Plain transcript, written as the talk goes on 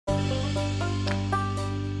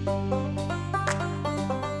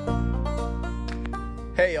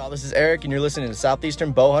Hey y'all, this is Eric and you're listening to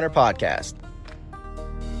Southeastern Bowhunter Podcast.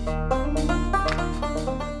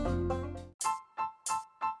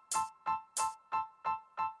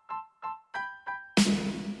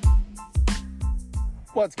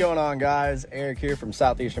 What's going on, guys? Eric here from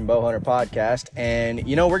Southeastern Bowhunter Podcast, and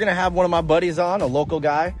we're gonna have one of my buddies on, a local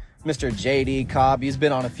guy, Mr. JD Cobb. He's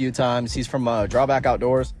been on a few times. He's from Drawback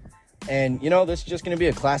Outdoors, and this is just gonna be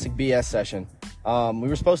a classic BS session. We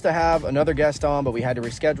were supposed to have another guest on, but we had to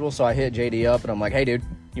reschedule, so I hit JD up and I'm like, hey dude,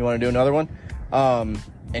 you want to do another one?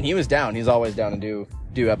 And he was down. He's always down to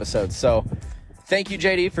do episodes. So thank you,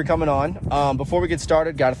 JD, for coming on. Before we get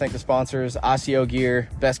started, got to thank the sponsors, Osseo Gear,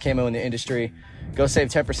 best camo in the industry. Go save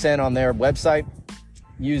 10% on their website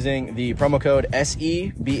using the promo code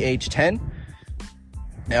SEBH10.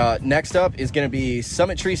 Next up is going to be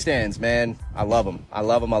Summit Tree Stands, man. I love them. I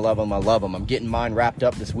love them. I love them. I love them. I'm getting mine wrapped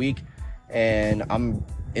up this week, and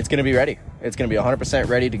it's going to be ready. It's going to be 100%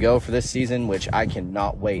 ready to go for this season, which I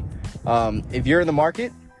cannot wait. If you're in the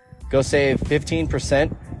market, go save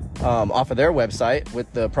 15% off of their website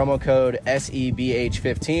with the promo code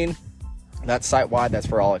SEBH15. That's site-wide. That's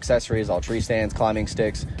for all accessories, all tree stands, climbing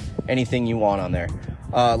sticks, anything you want on there.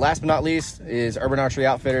 Last but not least is Urban Archery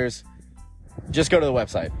Outfitters. Just go to the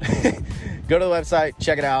website. Go to the website,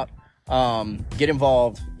 check it out, get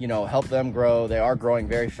involved, help them grow. They are growing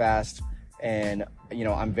very fast, and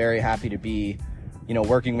I'm very happy to be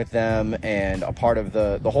working with them and a part of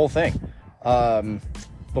the whole thing.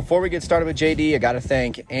 Before we get started with JD, I got to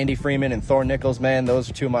thank Andy Freeman and Thor Nichols, man. Those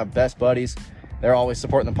are two of my best buddies. They're always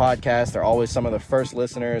supporting the podcast. They're always some of the first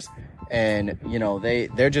listeners, and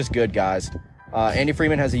they're just good guys. Andy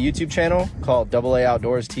Freeman has a YouTube channel called AA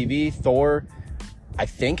Outdoors TV. Thor, I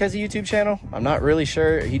think, has a YouTube channel. I'm not really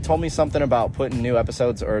sure. He told me something about putting new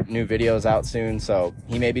episodes or new videos out soon, so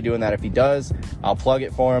he may be doing that. If he does, I'll plug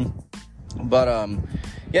it for him. But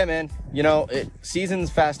yeah, man, season's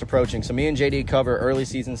fast approaching, so me and JD cover early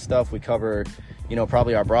season stuff. We cover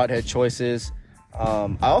probably our broadhead choices.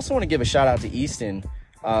 I also want to give a shout out to Easton,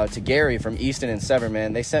 to Gary from Easton and Severn,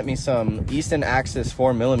 man. They sent me some Easton Axis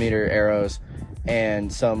 4mm arrows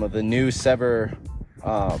and some of the new Sever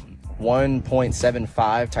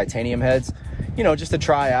 1.75 titanium heads, just to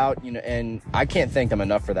try out, and I can't thank them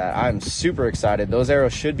enough for that. I'm super excited. Those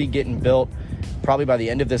arrows should be getting built probably by the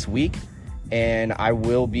end of this week, and I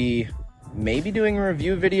will be maybe doing a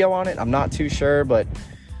review video on it. I'm not too sure, but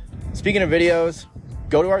speaking of videos,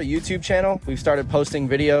 go to our YouTube channel. We've started posting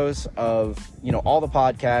videos of, all the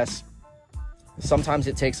podcasts. Sometimes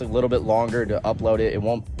it takes a little bit longer to upload it. It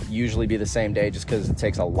won't usually be the same day just because it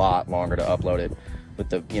takes a lot longer to upload it with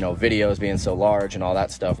the, videos being so large and all that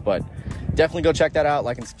stuff. But definitely go check that out,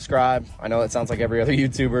 like and subscribe. I know that sounds like every other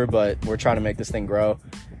YouTuber, but we're trying to make this thing grow.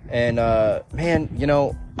 And, man,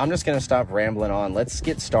 I'm just going to stop rambling on. Let's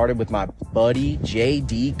get started with my buddy,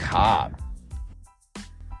 JD Cobb.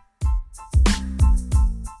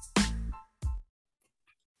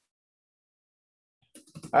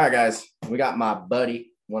 All right, guys, we got my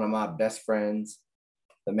buddy, one of my best friends,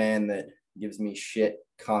 the man that gives me shit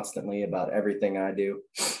constantly about everything I do,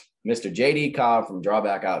 Mr. JD Cobb from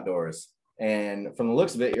Drawback Outdoors. And from the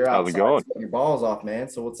looks of it, you're outside. How's it going? Your balls off, man.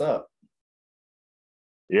 So what's up?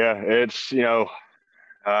 Yeah, it's, just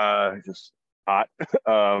hot.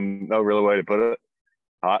 No real way to put it.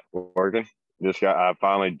 Hot, working. I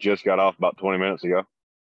finally just got off about 20 minutes ago.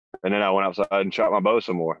 And then I went outside and shot my bow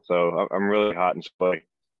some more. So I'm really hot and sweaty.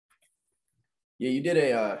 Yeah, you did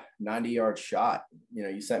a 90-yard shot.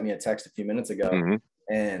 You sent me a text a few minutes ago. Mm-hmm.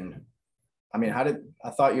 And I mean, I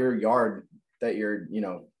thought your yard that your,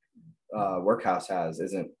 workhouse has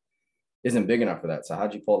isn't big enough for that. So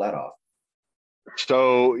how'd you pull that off?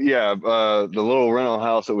 So yeah, the little rental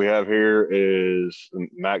house that we have here is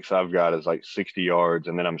max I've got is like 60 yards.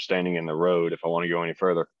 And then I'm standing in the road if I want to go any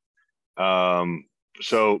further.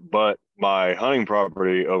 But my hunting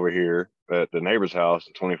property over here at the neighbor's house,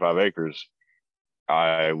 25 acres,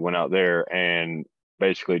 I went out there and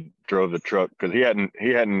basically drove the truck because he hadn't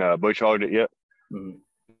bush hogged it yet,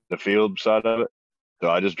 the field side of it. So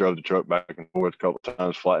I just drove the truck back and forth a couple of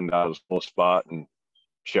times, flattened out a full spot and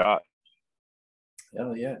shot.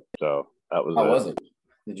 Hell yeah. So that was How was it?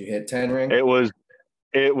 Did you hit 10 ring? It was,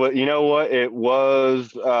 you know what? It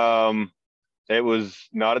was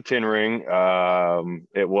not a 10 ring.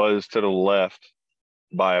 It was to the left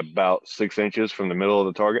by about 6 inches from the middle of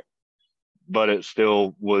the target, but it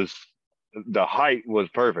still was, the height was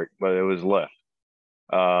perfect, but it was left.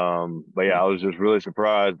 But yeah, I was just really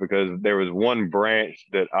surprised because there was one branch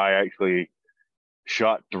that I actually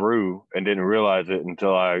shot through and didn't realize it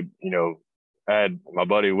until I, had my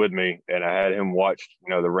buddy with me and I had him watch,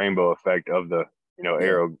 the rainbow effect of the Yeah.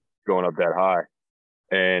 arrow going up that high.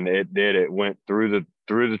 And it did. It went through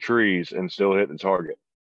the trees and still hit the target.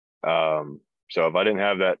 So if I didn't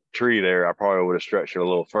have that tree there, I probably would have stretched it a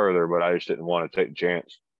little further, but I just didn't want to take the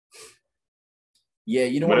chance. Yeah,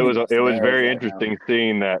 you don't But want to be it missing was arrows very right now. interesting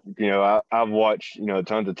seeing that. I've watched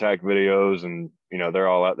tons of tack videos, and they're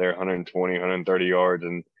all out there 120, 130 yards,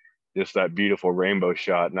 and just that beautiful rainbow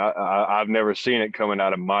shot. And I've never seen it coming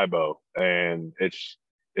out of my bow, and it's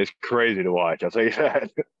crazy to watch. I'll tell you that.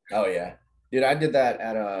 Oh yeah, dude, I did that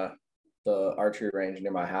at the archery range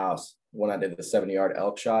near my house when I did the 70-yard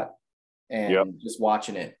elk shot, Yep. and just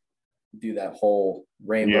watching it do that whole Yeah.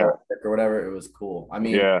 rainbow or whatever, it was cool. I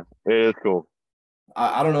mean, Yeah. It is cool.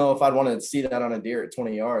 I don't know if I'd want to see that on a deer at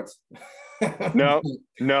 20 yards. No,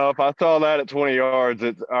 no. If I saw that at 20 yards,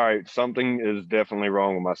 it's all right. Something is definitely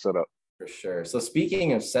wrong with my setup. For sure. So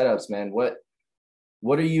speaking of setups, man, what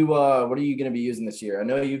are you going to be using this year? I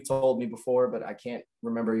know you've told me before, but I can't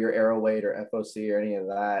remember your arrow weight or FOC or any of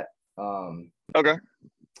that. Okay.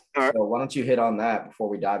 All right. So why don't you hit on that before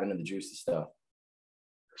we dive into the juicy stuff?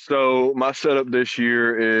 So my setup this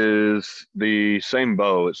year is the same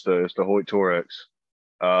bow. It's the Hoyt Torex.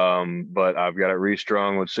 But I've got it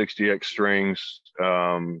restrung with 60X strings,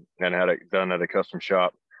 and had it done at a custom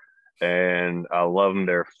shop. And I love them.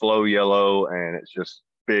 They're flow yellow, and it's just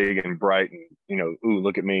big and bright, and ooh,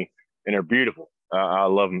 look at me, and they're beautiful. I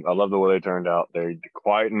love them. I love the way they turned out. They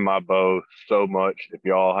quieten my bow so much. If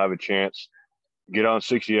y'all have a chance, get on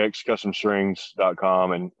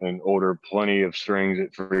 60xcustomstrings.com and order plenty of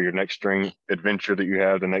strings for your next string adventure that you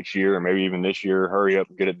have the next year, or maybe even this year. Hurry up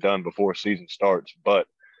and get it done before season starts. But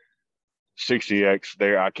 60X,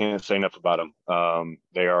 I can't say enough about them.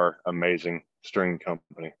 They are amazing string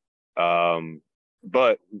company.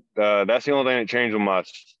 But that's the only thing that changed with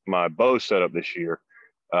my bow setup this year.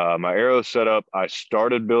 My arrow setup, I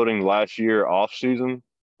started building last year off season,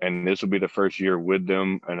 and this will be the first year with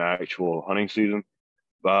them an actual hunting season.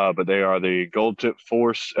 But they are the Gold Tip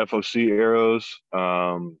Force FOC arrows,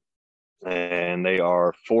 and they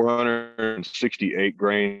are 468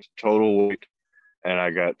 grains total weight, and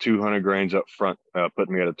I got 200 grains up front,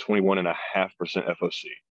 putting me at a 21.5% FOC.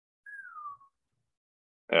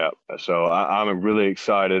 Yeah, so I'm really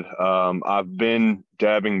excited. I've been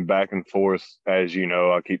dabbing back and forth, as you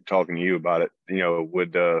know. I keep talking to you about it.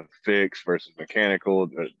 With the fixed versus mechanical,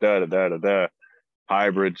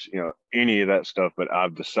 hybrids, any of that stuff. But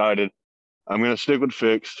I've decided I'm going to stick with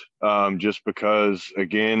fixed, just because,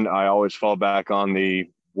 again, I always fall back on the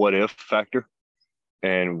what if factor.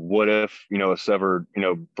 And what if a sever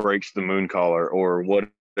breaks the moon collar, or what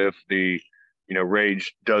if the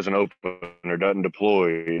rage doesn't open or doesn't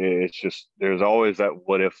deploy. It's just, there's always that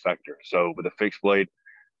what if factor. So with a fixed blade,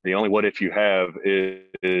 the only what if you have is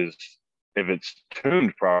if it's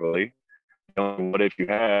tuned properly. The only what if you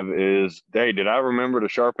have is, hey, did I remember to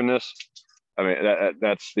sharpen this? I mean,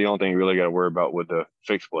 that's the only thing you really got to worry about with the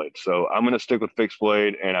fixed blade. So I'm going to stick with fixed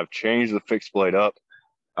blade, and I've changed the fixed blade up.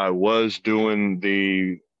 I was doing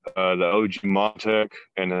the OG Montec,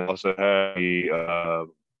 and I also had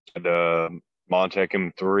the Montec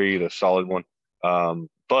M3, the solid one.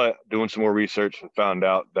 But doing some more research and found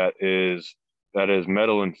out that is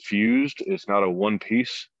metal infused. It's not a one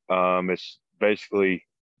piece. It's basically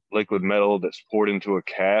liquid metal that's poured into a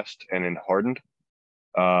cast and then hardened.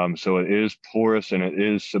 So it is porous, and it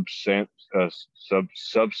is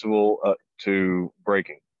susceptible to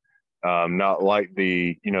breaking. Not like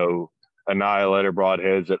the Annihilator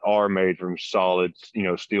broadheads that are made from solid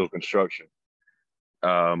steel construction.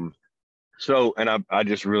 So, and I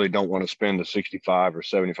just really don't want to spend the $65 or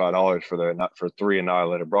 $75 for 3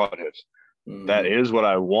 Annihilator broadheads. Mm-hmm. That is what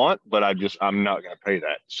I want, but I'm not going to pay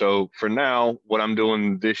that. So for now, what I'm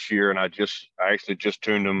doing this year, and I actually just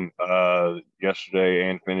tuned them yesterday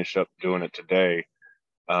and finished up doing it today.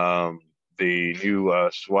 The new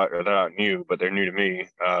Swacker, they're not new, but they're new to me.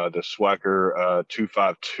 The Swacker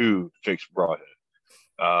 252 fixed broadhead.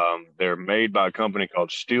 They're made by a company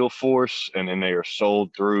called Steel Force, and then they are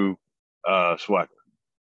sold through Swacker.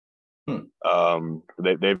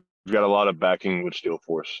 They've got a lot of backing with Steel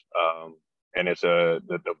Force, and it's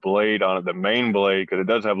the blade on it, the main blade, because it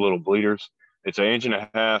does have little bleeders. It's an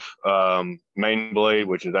 1.5 inch main blade,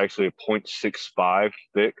 which is actually a 0.65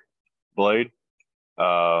 thick blade.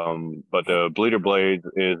 But the bleeder blade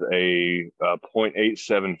is a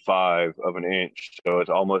 0.875 of an inch, so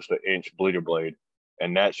it's almost an inch bleeder blade,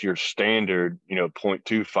 and that's your standard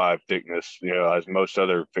 0.25 thickness, as most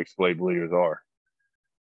other fixed blade bleeders are.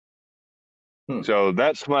 So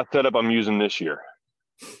that's my setup I'm using this year.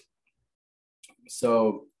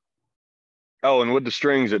 So, and with the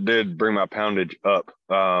strings, it did bring my poundage up.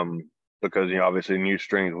 because obviously new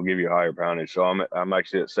strings will give you higher poundage. So I'm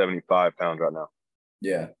actually at 75 pounds right now.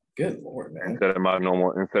 Yeah. Good Lord, man. Instead of my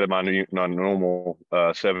normal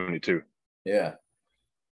 72. Yeah.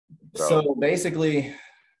 So So basically,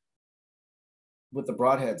 with the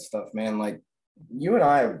broadhead stuff, man, like you and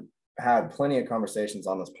I have had plenty of conversations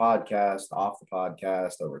on this podcast, off the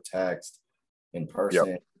podcast, over text, in yep,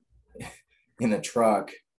 person, in the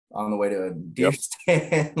truck, on the way to a deer yep,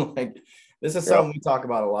 stand. Like this is yep, something we talk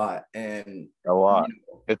about a lot. And a lot.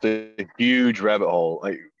 It's a huge rabbit hole.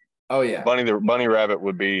 Like oh yeah. Bunny Rabbit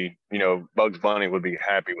would be, Bugs Bunny would be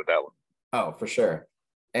happy with that one. Oh, for sure.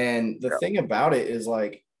 And the thing about it is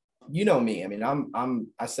like, you know me. I mean,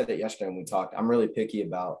 I said it yesterday when we talked. I'm really picky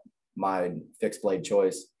about my fixed blade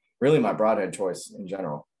choice, really my broadhead choice in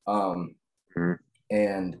general. Mhm.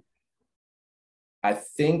 And I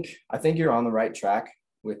think you're on the right track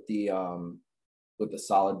with the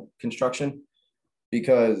solid construction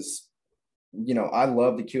because I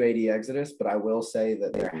love the Q80 Exodus, but I will say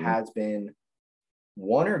that there has been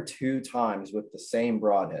one or two times with the same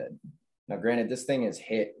broadhead. Now, granted, this thing is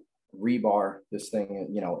hit rebar. This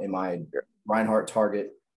thing, in my Reinhardt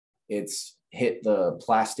target, it's hit the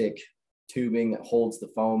plastic tubing that holds the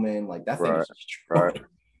foam in. Like that thing is destroyed. Right.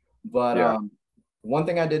 But Yeah. one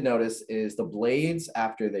thing I did notice is the blades,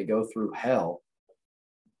 after they go through hell,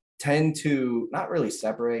 tend to not really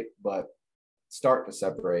separate, but start to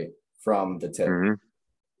separate from the tip.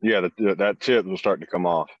 Mm-hmm. Yeah, that tip will start to come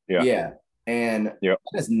off. Yeah. Yeah. And Yep.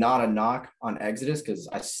 that is not a knock on Exodus because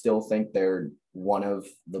I still think they're one of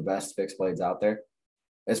the best fixed blades out there.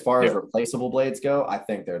 As far as replaceable blades go, I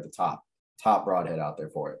think they're the top broadhead out there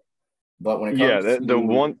for it. But when it comes the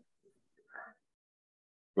one.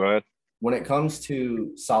 Go ahead. When it comes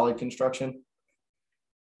to solid construction,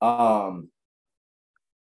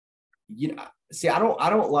 see, I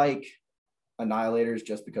don't like Annihilators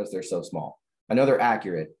just because they're so small. I know they're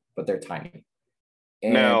accurate, but they're tiny.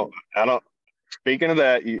 And now, I don't. Speaking of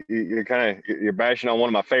that, you're bashing on one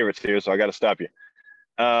of my favorites here, so I got to stop you.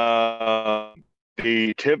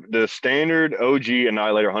 The standard OG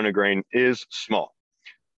Annihilator 100 grain is small.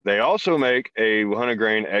 They also make a 100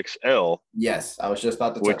 grain XL. Yes, I was just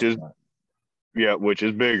about to touch on that. Yeah, which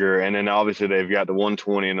is bigger. And then obviously they've got the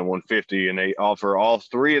 120 and the 150, and they offer all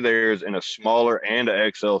three of theirs in a smaller and a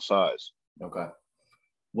XL size. Okay.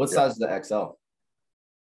 What size is the XL?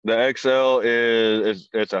 The XL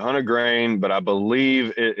it's 100 grain, but I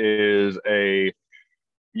believe it is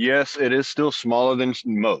yes, it is still smaller than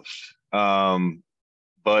most. But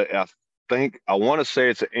I want to say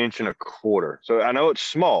it's 1.25 inches. So I know it's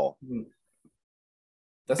small.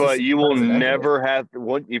 But you will never have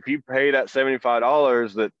if you pay that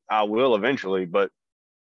 $75 that I will eventually, but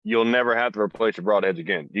you'll never have to replace your broadheads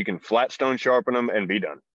again. You can flat stone sharpen them and be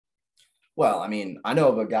done. Well, I mean, I know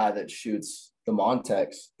of a guy that shoots the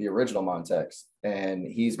Montex, the original Montex, and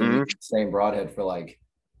he's been using the same broadhead for like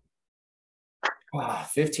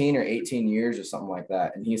 15 or 18 years or something like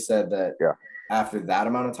that. And he said that after that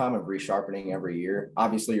amount of time of resharpening every year,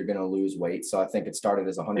 obviously you're going to lose weight. So I think it started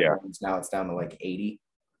as 100 grams. Now it's down to like 80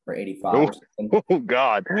 or 85 or something. Oh,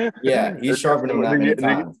 God. Yeah, he's sharpened them that many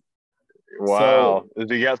times. Wow. So, has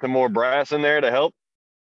he got some more brass in there to help?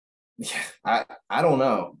 Yeah, I don't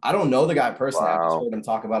know. I don't know the guy personally. Wow. I just heard him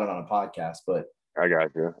talk about it on a podcast, but I got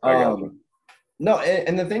you. No,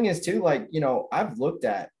 and the thing is too, like, I've looked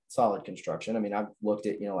at solid construction. I mean, I've looked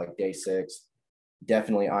at, like Day 6,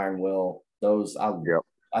 definitely Iron Will. Those I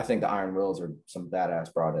think the Iron Wills are some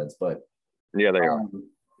badass broadheads, but yeah, they are.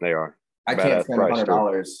 They are. I can't spend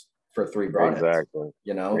 $100 for 3 broadheads. Exactly.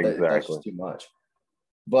 That's just too much.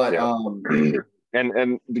 But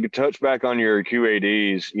And to touch back on your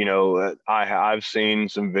Q80s, I've seen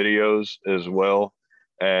some videos as well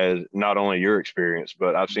as not only your experience,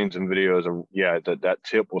 but I've seen some videos of that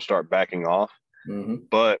tip will start backing off. Mm-hmm.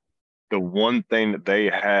 But the one thing that they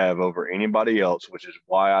have over anybody else, which is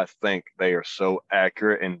why I think they are so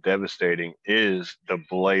accurate and devastating, is the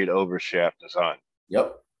blade over shaft design.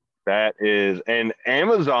 Yep. That is, and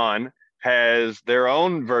Amazon has their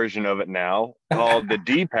own version of it now called the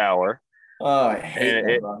D-Power. Oh, I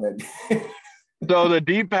hate that. So the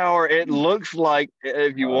D-Power, it looks like,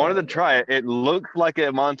 if you wanted to try it, it looks like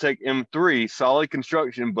a Montec M3 solid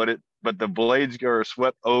construction, but the blades are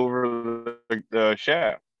swept over the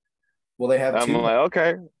shaft. Well, they have 2. I'm like,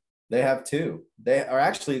 okay. They have 2. They are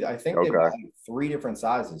actually, I think they've got 3 different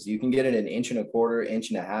sizes. You can get it an 1.25 inches, 1.5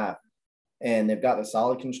 inches, and they've got the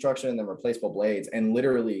solid construction and then replaceable blades. And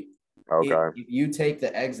literally, if you take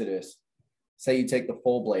the Exodus, say you take the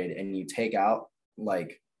full blade and you take out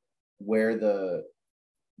like where the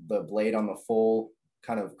blade on the full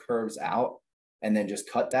kind of curves out, and then just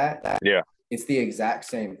cut that. Yeah. It's the exact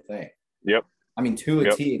same thing. Yep. I mean, to a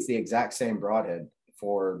Yep. T, it's the exact same broadhead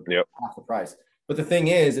for Yep. half the price. But the thing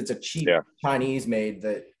is, it's a cheap Yeah. Chinese made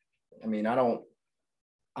that, I mean, I'm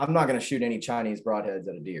not going to shoot any Chinese broadheads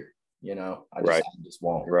at a deer, you know, I just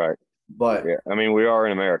won't. Right. But yeah, I mean, we are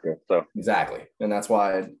in America, so exactly. And that's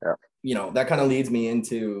why, you know, that kind of leads me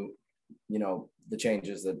into, you know, the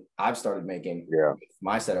changes that I've started making with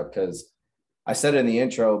my setup, because I said it in the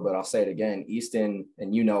intro, but I'll say it again. Easton,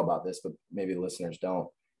 and you know about this, but maybe the listeners don't.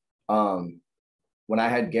 When I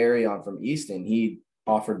had Gary on from Easton, he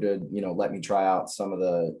offered to, you know, let me try out some of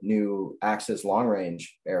the new Axis long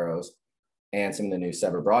range arrows and some of the new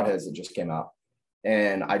Sever broadheads that just came out.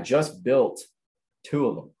 And I just built 2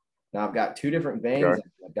 of them. Now I've got 2 different vanes. Okay.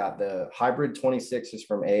 I've got the hybrid 26s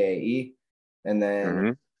from AAE, and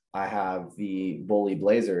then I have the Bully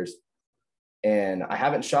Blazers. And I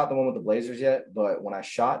haven't shot the one with the Blazers yet, but when I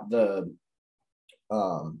shot the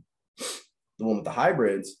one with the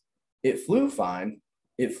hybrids, it flew fine.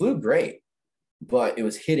 It flew great, but it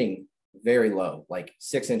was hitting very low, like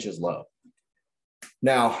 6 inches low.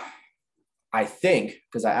 Now, I think,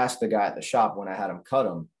 because I asked the guy at the shop when I had him cut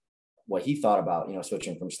them, what he thought about, you know,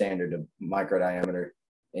 switching from standard to micro diameter.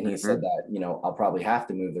 And he said that, you know, I'll probably have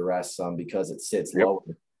to move the rest some because it sits lower,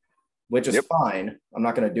 which is fine. I'm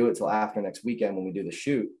not going to do it till after next weekend when we do the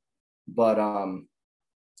shoot, but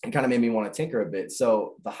it kind of made me want to tinker a bit.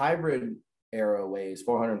 So the hybrid arrow weighs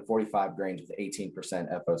 445 grains with 18%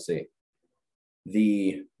 FOC.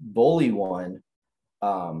 The Bully one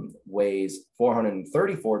weighs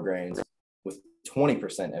 434 grains with 20%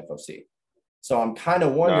 FOC. So I'm kind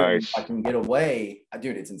of wondering if I can get away.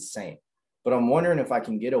 Dude, it's insane. But I'm wondering if I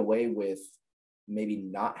can get away with maybe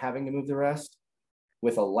not having to move the rest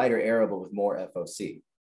with a lighter arrow, but with more FOC.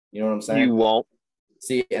 You know what I'm saying? You won't.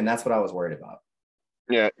 See, and that's what I was worried about.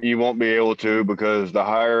 Yeah, you won't be able to, because the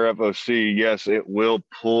higher FOC, yes, it will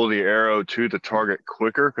pull the arrow to the target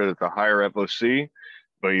quicker because it's a higher FOC,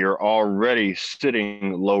 but you're already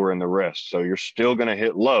sitting lower in the rest. So you're still going to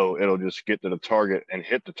hit low. It'll just get to the target and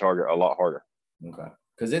hit the target a lot harder. Okay.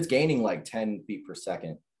 Because it's gaining like 10 feet per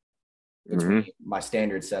second between my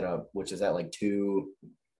standard setup, which is at like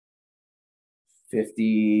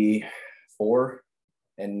 254.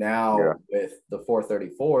 And now with the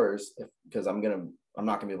 434s, because I'm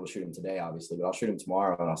not gonna be able to shoot them today, obviously, but I'll shoot them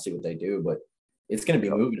tomorrow and I'll see what they do. But it's gonna be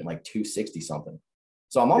moving at like 260 something.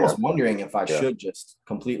 So I'm almost wondering if I should just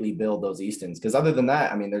completely build those Eastons, because other than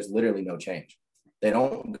that, I mean, there's literally no change. They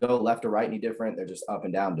don't go left or right any different. They're just up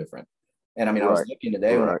and down different. And I mean, I was looking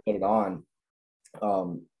today when I put it on.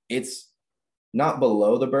 It's not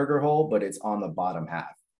below the burger hole, but it's on the bottom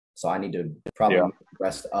half. So I need to probably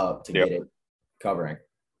rest up to get it covering.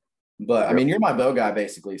 But I mean, you're my bow guy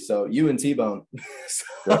basically. So you and T-Bone.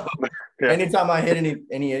 So anytime I hit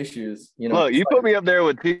any issues, you know. Look, you put me up there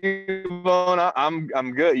with T-Bone,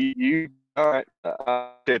 I'm good. You all right?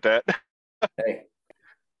 I did that. Hey,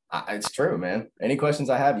 it's true, man. Any questions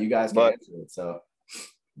I have, you guys can answer it. So,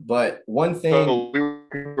 but one thing. So we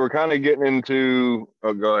were kind of getting into.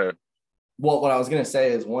 Oh, go ahead. Well, what I was gonna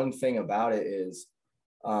say is one thing about it is,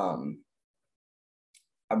 I'm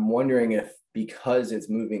wondering if, because it's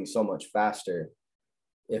moving so much faster,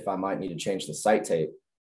 if I might need to change the sight tape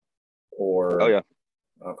or. Oh yeah.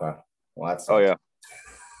 Okay. Well, that's. Oh yeah.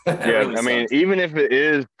 Really I mean, even if it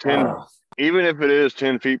is 10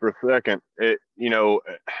 feet per second, it, you know,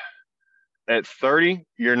 at 30,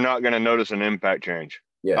 you're not going to notice an impact change.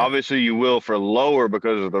 Yeah. Obviously you will for lower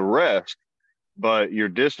because of the rest, but your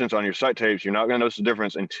distance on your sight tapes, you're not going to notice the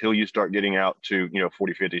difference until you start getting out to, you know,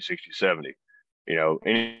 40, 50, 60, 70. You know,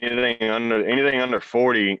 anything under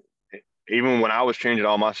 40, even when I was changing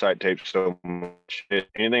all my sight tapes so much,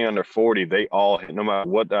 anything under 40, they all hit, no matter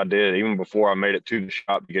what I did, even before I made it to the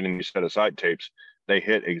shop to get a new set of sight tapes, they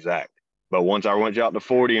hit exact. But once I went out to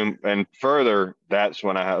 40 and further, that's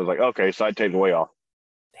when I was like, okay, sight tape's way off.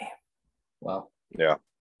 Damn. Well. Yeah.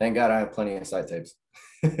 Thank God I have plenty of sight tapes.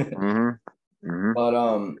 But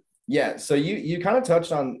yeah, so you kind of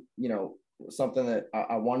touched on, you know, something that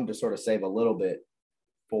I wanted to sort of save a little bit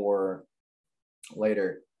for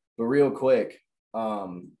later. But real quick,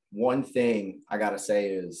 one thing I gotta say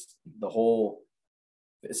is the whole.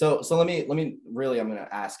 So let me really, I'm gonna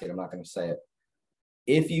ask it. I'm not gonna say it.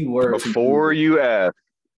 If you were before we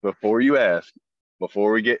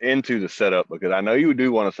get into the setup, because I know you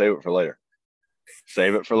do want to save it for later.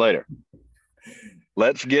 Save it for later.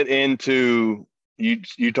 Let's get into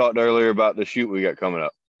you talked earlier about the shoot we got coming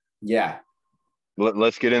up. Yeah.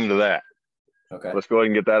 Let's get into that. Okay. Let's go ahead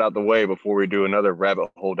and get that out the way before we do another rabbit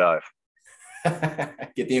hole dive.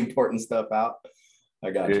 Get the important stuff out.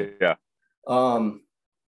 I got you. Yeah. Um,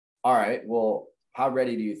 all right. Well, how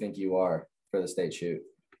ready do you think you are for the state shoot?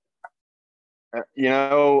 You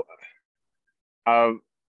know, I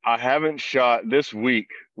I haven't shot this week.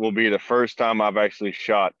 Will be the first time I've actually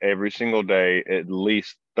shot every single day at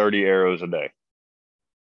least 30 arrows a day,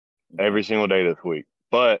 Okay. every single day this week.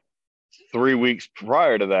 But 3 weeks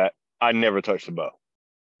prior to that, I never touched the bow.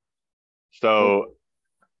 So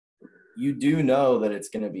Well, you do know that it's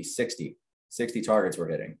going to be 60 targets we're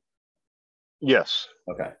hitting. yes,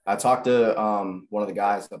 Okay. I talked to one of the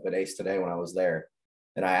guys up at Ace today when I was there,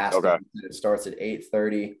 and I asked okay, him. It starts at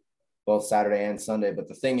 8:30, both Saturday and Sunday. But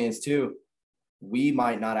the thing is, too, we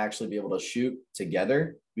might not actually be able to shoot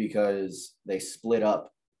together because they split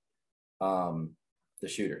up the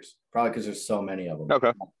shooters. Probably because there's so many of them.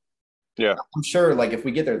 okay, yeah, I'm sure, like if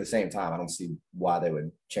we get there at the same time, I don't see why they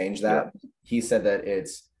would change yeah, that. He said that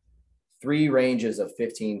it's 3 ranges of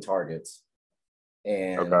 15 targets,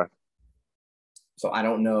 and okay. so I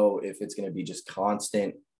don't know if it's going to be just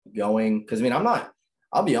constant going. Because I mean, I'm not.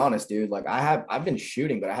 I'll be honest, dude. Like I've been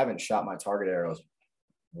shooting, but I haven't shot my target arrows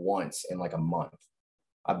once in like a month.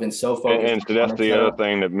 I've been so focused And on so that's hunting the other setup.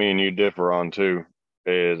 thing that me and you differ on too,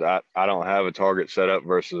 is I don't have a target setup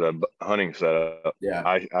versus a hunting setup. Yeah,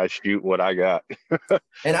 I shoot what I got.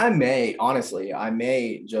 and I may honestly, I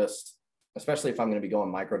may just, especially if I'm going to be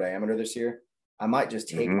going micro diameter this year, I might just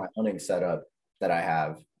take Hmm. my hunting setup that I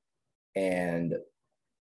have and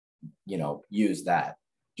use that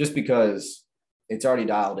just because it's already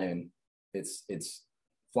dialed in. It's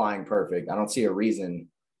flying perfect. I don't see a reason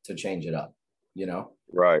to change it up, you know?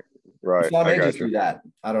 Right, right. So I I may got just you. do that.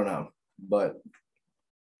 I don't know. But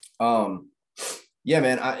um yeah,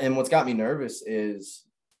 man. And what's got me nervous is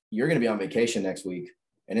you're gonna be on vacation next week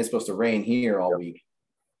and it's supposed to rain here all Yep. week.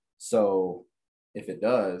 So if it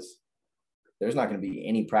does, there's not gonna be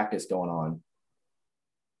any practice going on,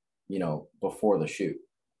 before the shoot.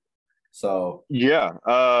 So Yeah.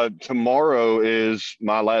 Tomorrow is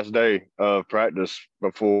my last day of practice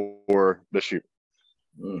before the shoot.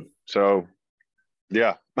 mm, So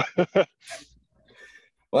yeah.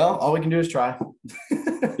 well, all we can do is try.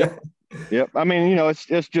 Yep. Yep. I mean,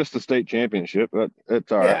 it's just a state championship, but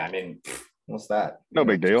it's all right. Yeah, I mean, what's that? No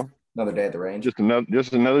big Just deal. another day at the range.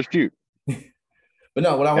 Just another shoot. But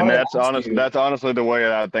no, what I And wanted to that's ask honest. you, That's honestly the way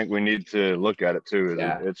I think we need to look at it too. Is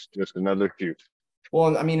yeah. it's just another shoot.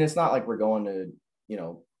 Well, I mean, it's not like we're going to,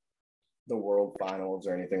 the world finals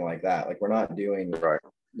or anything like that. Like we're not doing, Right.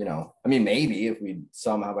 I mean, maybe if we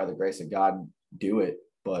somehow by the grace of God do it,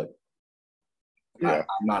 but Yeah.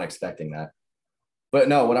 I'm not expecting that. But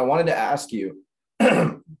no, what I wanted to ask you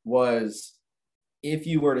was if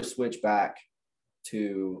you were to switch back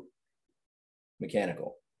to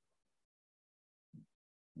mechanical,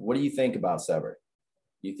 what do you think about Sever?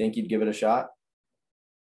 You think you'd give it a shot?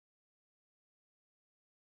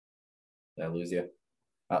 Did I lose you?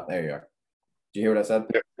 Oh, there you are. Did you hear what I said?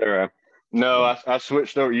 There. No, I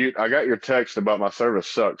switched over. I got your text about my service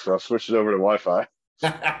sucks, so I switched it over to Wi-Fi.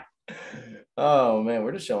 Oh man,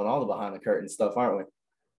 we're just showing all the behind the curtain stuff, aren't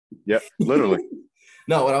Yep, we? literally.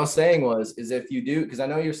 No, what I was saying is if you do, because I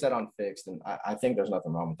know you're set on fixed, and I think there's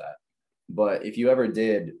nothing wrong with that. But if you ever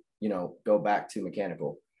did, go back to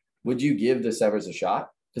mechanical, would you give the Severs a shot?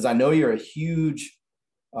 Because I know you're a huge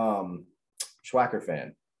Schwacker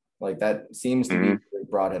fan. Like that seems to be Hmm. your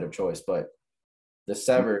broadhead of choice. But the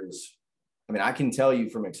Severs, I mean, I can tell you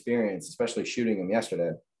from experience, especially shooting them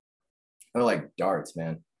yesterday, they're like darts,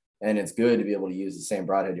 man. And it's good to be able to use the same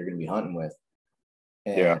broadhead you're going to be hunting with.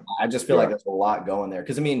 Yeah, And I just feel like yeah. there's a lot going there.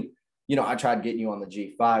 Because I mean, I tried getting you on the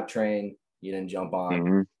G5 train, you didn't jump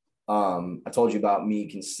on. Hmm. I told you about me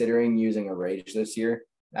considering using a Rage this year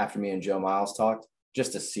after me and Joe Miles talked,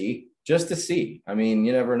 just to see. I mean,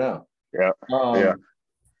 you never know. Yeah, yeah, Um,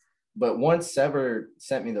 but once Sever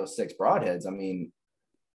sent me those 6 broadheads, I mean,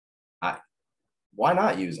 I why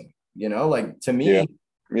not use them? Like to yeah, me,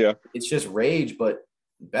 yeah. it's just Rage, but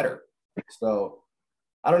better. So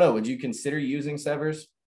I don't know. Would you consider using Severs,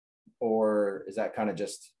 or is that kind of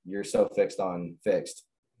just you're so fixed on fixed,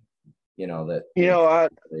 that You you're know,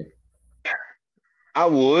 I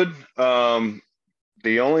would.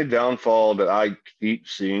 The only downfall that I keep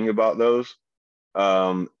seeing about those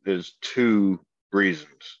is two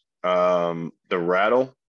reasons. The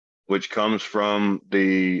rattle, which comes from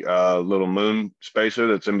the little moon spacer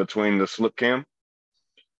that's in between the slip cam,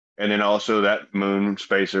 and then also that moon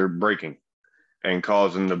spacer breaking and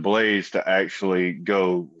causing the blades to actually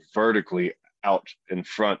go vertically out in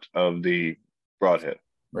front of the broadhead.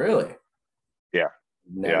 really Yeah.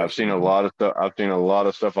 Yeah, Never I've seen a seen that. lot of stuff. I've seen a lot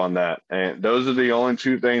of stuff on that, and those are the only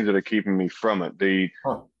two things that are keeping me from it.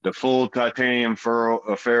 Huh. The full titanium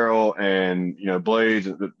ferrule and blades,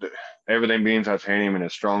 everything being titanium and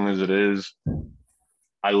as strong as it is,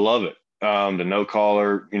 I love it. The no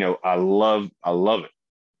collar, I love it.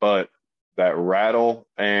 But that rattle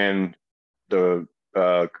and the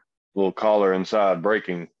little collar inside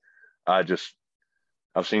breaking, I just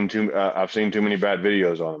I've seen too many bad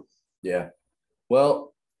videos on them. Yeah.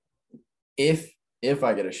 Well, if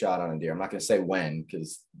I get a shot on a deer, I'm not going to say when,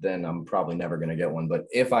 because then I'm probably never going to get one. But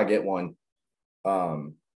if I get one,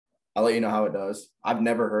 I'll let you know how it does. I've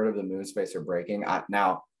never heard of the moon spacer breaking.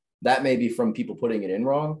 Now that may be from people putting it in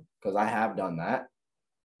wrong, because I have done that.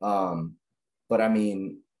 But I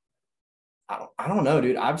mean, I don't know,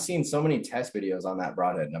 dude. I've seen so many test videos on that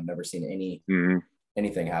broadhead, and I've never seen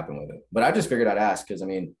anything happen with it. But I just figured I'd ask, because I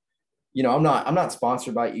mean, I'm not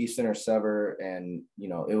sponsored by Easton or Sever, and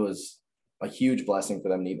it was a huge blessing for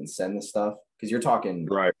them to even send this stuff, because you're talking.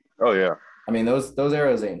 Right. Oh yeah. I mean, those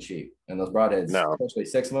arrows ain't cheap, and those broadheads, No. especially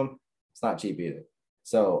 6 of them, it's not cheap either.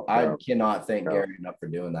 So I No. cannot thank No. Gary enough for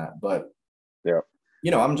doing that. But Yeah.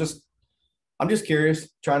 I'm just curious,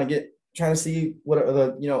 trying to see what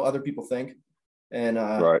other people think, and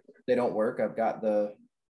Right. they don't work. I've got the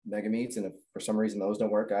Mega Meats, and if for some reason those don't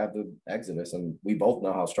work, I have the Exodus, and we both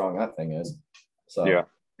know how strong that thing is. So Yeah.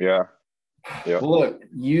 Yeah. Yeah. well, look,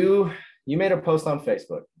 you made a post on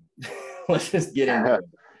Facebook. Let's just get into it.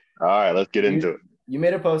 All right, let's get into it. You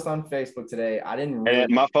made a post on Facebook today. I didn't really.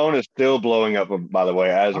 And my phone is still blowing up, by the way,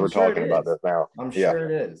 as I'm we're sure talking it about is. this now. I'm Yeah. sure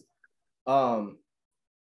it is.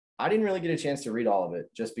 I didn't really get a chance to read all of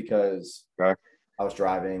it, just because Okay. I was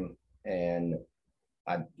driving and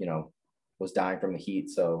I, was dying from the heat,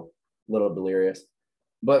 so a little delirious.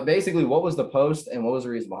 But basically, what was the post and what was the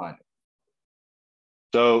reason behind it?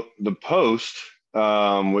 So the post,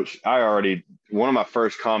 which one of my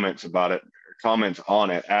first comments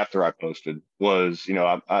on it after I posted was,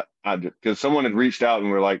 because someone had reached out and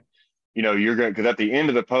we're like, because at the end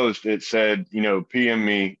of the post it said, PM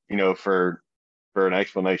me, for an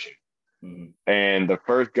explanation. Mm-hmm. And the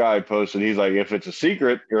first guy posted, he's like, if it's a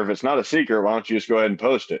secret or if it's not a secret, why don't you just go ahead and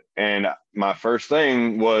post it? And my first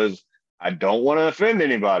thing was, I don't want to offend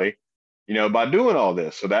anybody, by doing all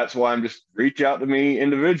this. So that's why I'm just reach out to me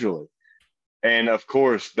individually. And of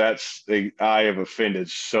course, I have offended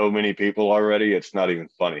so many people already. It's not even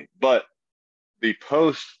funny. But the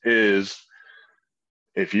post is,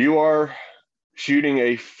 if you are shooting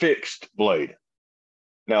a fixed blade.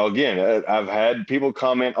 Now, again, I've had people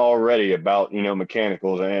comment already about,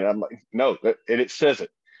 mechanicals, and I'm like, no, it says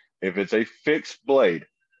it. If it's a fixed blade,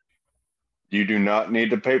 you do not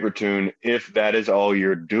need to paper tune if that is all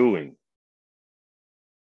you're doing.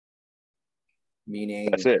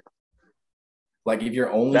 Meaning, that's it. Like if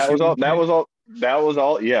you're only that was all. shooting.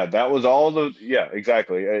 Yeah, that was all. Yeah,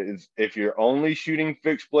 exactly. If you're only shooting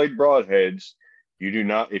fixed blade broadheads, you do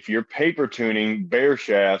not. If you're paper tuning bare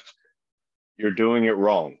shaft, you're doing it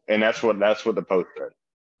wrong, and that's what the post said.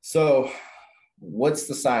 So, what's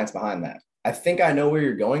the science behind that? I think I know where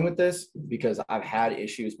you're going with this, because I've had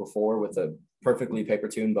issues before with a perfectly paper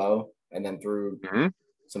tuned bow, and then threw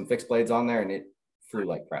some fixed blades on there, and it flew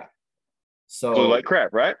like crap. So flew like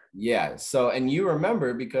crap, right? Yeah. So, and you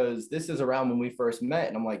remember, because this is around when we first met,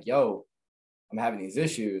 and I'm like, yo, I'm having these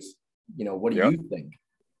issues. What do you think?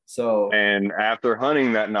 So, and after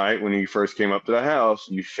hunting that night, when you first came up to the house,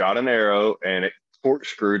 you shot an arrow and it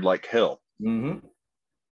corkscrewed like hell. Mm-hmm.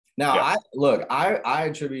 Now, I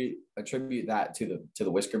attribute that to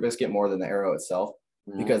the Whisker Biscuit more than the arrow itself,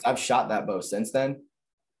 because I've shot that bow since then,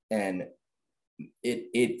 and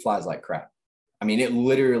it flies like crap. I mean, it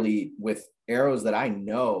literally, with arrows that I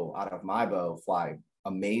know out of my bow, fly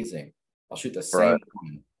amazing. I'll shoot the same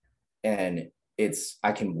one, and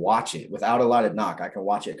I can watch it without a lighted knock. I can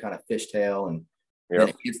watch it kind of fishtail, and then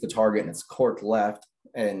it hits the target and it's corked left,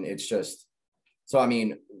 and it's just. So I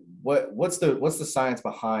mean, what's the science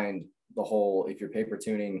behind the whole, if you're paper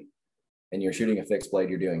tuning and you're shooting a fixed blade,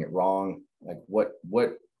 you're doing it wrong? Like what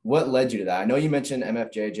led you to that? I know you mentioned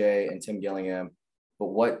MFJJ and Tim Gillingham, but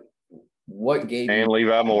what gave you? And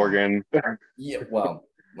Levi Morgan. Yeah, well,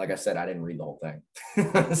 like I said, I didn't read the whole thing.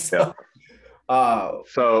 So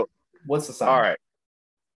what's the science? All right,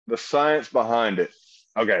 the science behind it.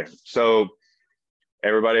 Okay, so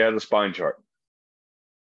everybody has a spine chart,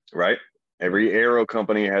 right? Every arrow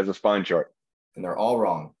company has a spine chart, and they're all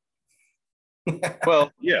wrong.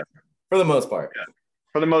 Well, yeah, for the most part. Yeah.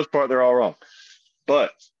 For the most part, they're all wrong. But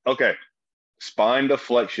okay, spine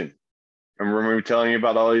deflection. Remember me telling you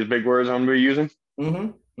about all these big words I'm going to be using?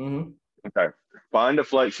 Okay. Spine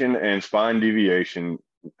deflection and spine deviation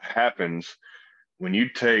happens when you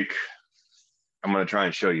take, I'm going to try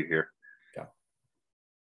and show you here, Okay.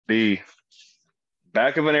 the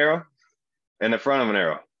back of an arrow and the front of an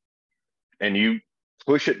arrow, and you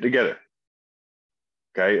push it together.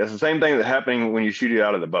 Okay. That's the same thing that's happening when you shoot it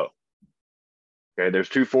out of the bow. Okay. There's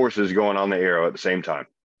two forces going on the arrow at the same time.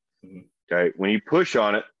 Mhm. Okay. When you push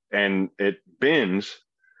on it and it bends,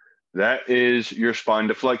 that is your spine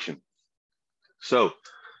deflection. So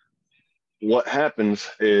what happens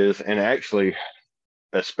is, and actually,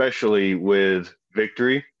 especially with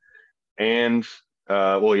Victory and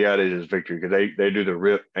well, yeah, it is Victory because they do the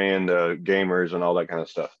rip and gamers and all that kind of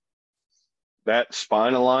stuff. That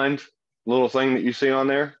spine aligned little thing that you see on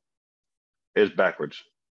there is backwards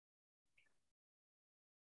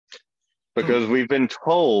because we've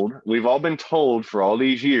all been told for all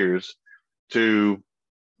these years to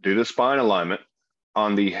do the spine alignment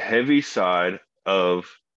on the heavy side of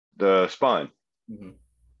the spine. Mhm.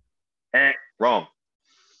 Wrong.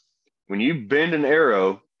 When you bend an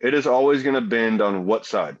arrow, it is always going to bend on what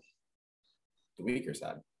side? The weaker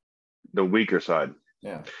side. The weaker side.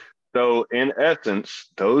 Yeah. So in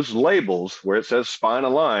essence, those labels where it says spine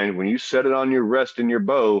aligned, when you set it on your rest in your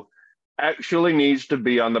bow, actually needs to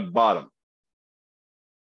be on the bottom.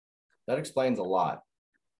 That explains a lot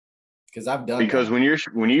because I've done Because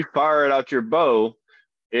that. when you fire it out your bow,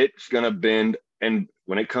 it's going to bend, and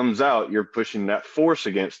when it comes out, you're pushing that force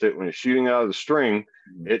against it. When it's shooting out of the string,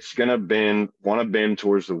 it's going to want to bend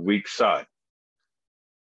towards the weak side.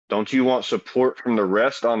 Don't you want support from the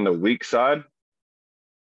rest on the weak side?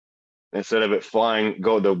 Instead of it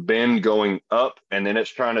the bend going up, and then it's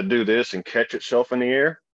trying to do this and catch itself in the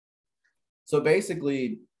air. So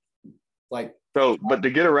basically, like, But to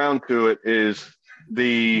get around to it is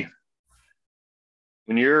if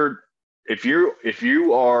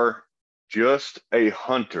you are just a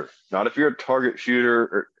hunter, not if you're a target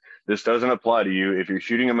shooter, this doesn't apply to you. If you're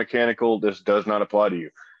shooting a mechanical, this does not apply to you.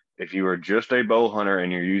 If you are just a bow hunter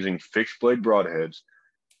and you're using fixed blade broadheads,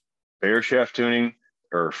 bare shaft tuning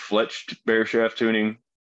or fletched bare shaft tuning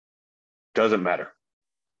doesn't matter.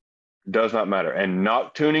 Does not matter. And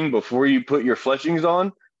knock tuning before you put your fletchings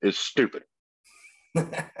on is stupid.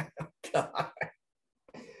 God.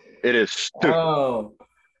 It is stupid. Oh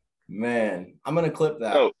man, I'm gonna clip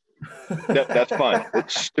that. So that's fine.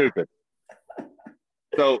 It's stupid.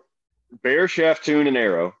 So bare shaft tune an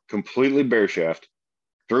arrow, completely bare shaft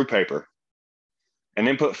through paper, and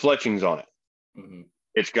then put fletchings on it. Mm-hmm.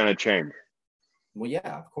 It's going to change. Well,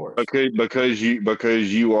 yeah, of course. Because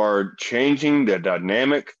you are changing the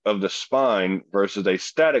dynamic of the spine versus a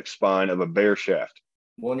static spine of a bare shaft.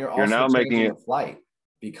 Well, and you're also now making the flight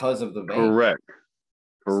because of the vein.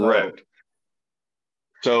 Correct.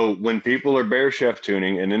 So when people are bare shaft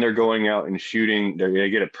tuning and then they're going out and shooting, they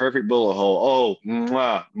get a perfect bullet hole.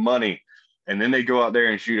 Oh, money. And then they go out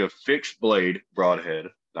there and shoot a fixed blade broadhead,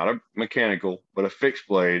 not a mechanical, but a fixed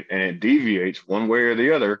blade, and it deviates one way or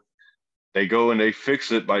the other. They go and they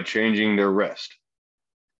fix it by changing their rest.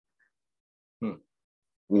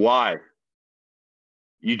 Why?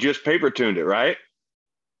 You just paper tuned it, right?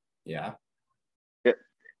 Yeah.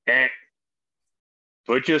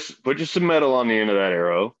 Put just some metal on the end of that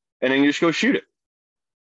arrow, and then you just go shoot it.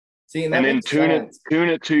 See, and then tune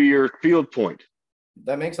it to your field point.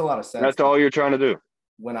 That makes a lot of sense. That's all you're trying to do.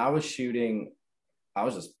 When I was shooting, I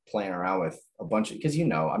was just playing around with a bunch of, because I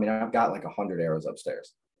mean, I've got like 100 arrows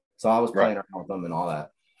upstairs. So I was playing around with them and all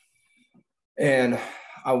that. And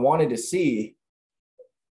I wanted to see,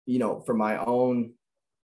 for my own,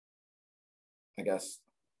 I guess,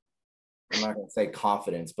 I'm not going to say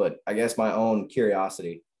confidence, but I guess my own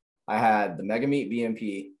curiosity. I had the Megameat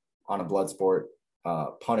BMP on a Bloodsport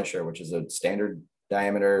Punisher, which is a standard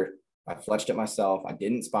diameter. I fletched it myself. I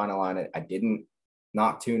didn't spine align it. I didn't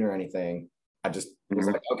knock tune or anything. I just was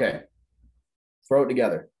like, okay, throw it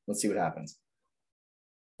together. Let's see what happens.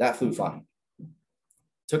 That flew fine.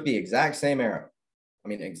 Took the exact same arrow.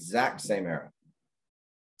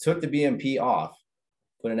 Took the BMP off,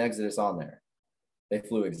 put an Exodus on there. They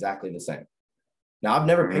flew exactly the same. Now, I've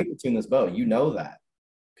never paper tuned this bow. You know that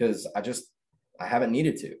because I haven't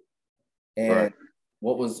needed to. And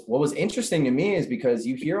what was interesting to me is because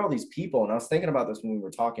you hear all these people, and I was thinking about this when we were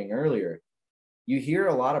talking earlier, you hear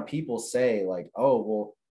a lot of people say like, oh,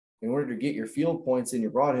 well, in order to get your field points and your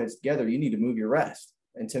broadheads together, you need to move your rest.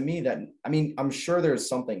 And to me I'm sure there's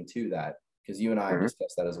something to that because you and I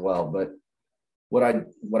discussed that as well. But what I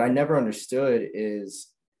never understood is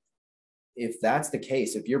if that's the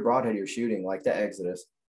case, if your broadhead you're shooting like the Exodus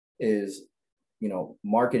is,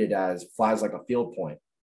 marketed as flies like a field point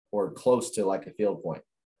or close to like a field point,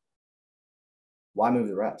 why move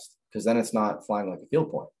the rest? Because then it's not flying like a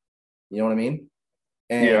field point. You know what I mean?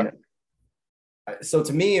 Yeah. And so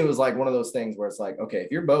to me, it was like one of those things where it's like, okay,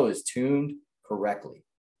 if your bow is tuned correctly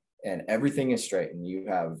and everything is straight and you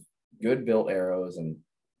have good built arrows and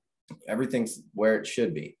everything's where it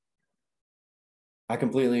should be, I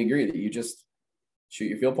completely agree that you just shoot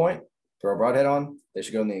your field point, throw a broadhead on, they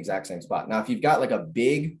should go in the exact same spot. Now, if you've got like a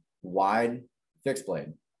big, wide fixed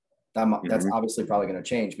blade, that's obviously probably going to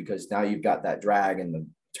change because now you've got that drag and the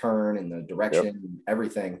turn and the direction, and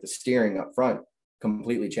everything, the steering up front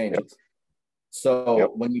completely changes.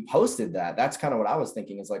 So when you posted that, that's kind of what I was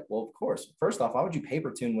thinking is like, well, of course, first off, why would you paper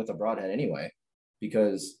tune with a broadhead anyway?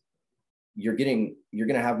 Because you're going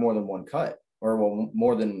to have more than one cut, or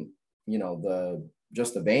more than,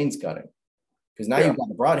 just the vanes cutting. Because now you've got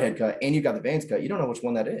the broadhead cut and you've got the vanes cut. You don't know which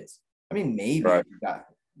one that is. I mean, maybe if you've got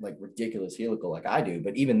like ridiculous helical like I do,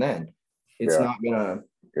 but even then, it's not gonna.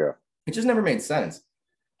 Yeah. It just never made sense.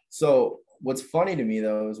 So what's funny to me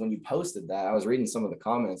though is when you posted that, I was reading some of the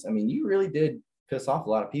comments. I mean, you really did piss off a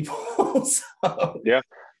lot of people. So, yeah.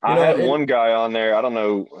 I had one guy on there. I don't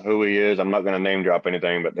know who he is. I'm not going to name drop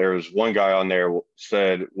anything, but there was one guy on there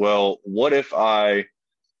said, well, what if I'm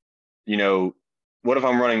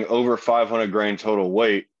running over 500 grain total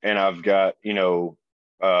weight and I've got,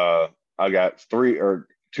 I got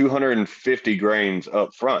 250 grains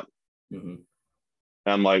up front. Mm-hmm.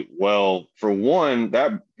 And I'm like, well, for one,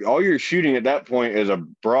 that all you're shooting at that point is a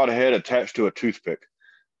broadhead attached to a toothpick.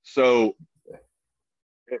 So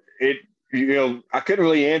I couldn't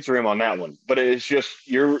really answer him on that one, but it's just,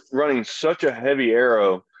 you're running such a heavy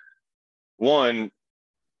arrow. One,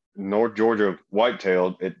 North Georgia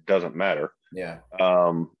white-tailed, it doesn't matter. Yeah.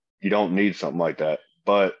 You don't need something like that.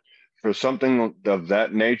 But for something of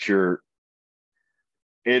that nature,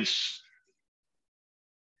 I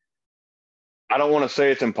don't want to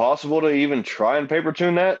say it's impossible to even try and paper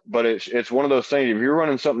tune that, but it's one of those things. If you're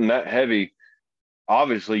running something that heavy,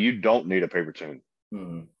 obviously you don't need a paper tune.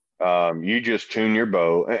 Mm-hmm. You just tune your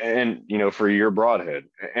bow and for your broadhead.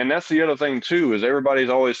 And that's the other thing too, is everybody's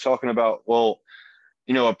always talking about, well,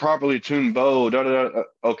 a properly tuned bow,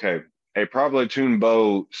 okay. A properly tuned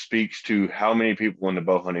bow speaks to how many people in the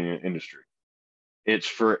bow hunting industry. It's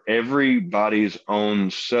for everybody's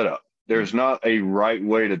own setup. There's not a right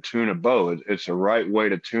way to tune a bow. It's a right way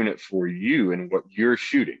to tune it for you and what you're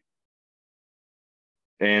shooting.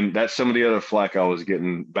 And that's some of the other flack I was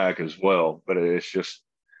getting back as well. But it's just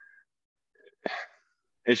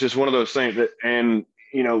one of those things that, and,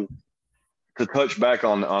 to touch back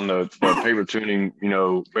on the paper tuning,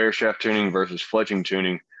 bare shaft tuning versus fletching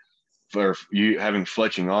tuning, for you having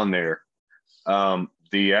fletching on there,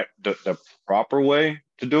 the proper way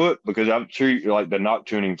to do it, because I'm sure you're like the knock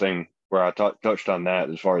tuning thing where I touched on that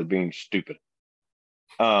as far as being stupid.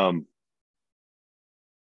 The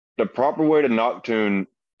proper way to knock tune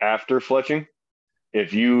after fletching,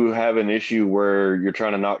 if you have an issue where you're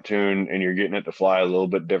trying to knock tune and you're getting it to fly a little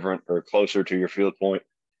bit different or closer to your field point,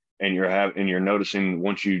 and you're noticing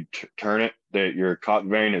once you turn it that your cock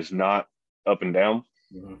vane is not up and down,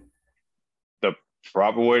 the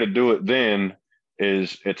proper way to do it then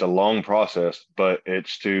is, it's a long process, but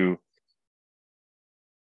it's to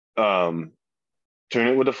tune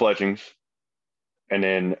it with the fletchings and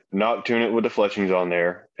then not tune it with the fletchings on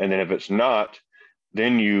there. And then if it's not,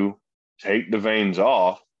 then you take the vanes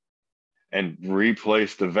off and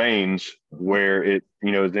replace the vanes where it,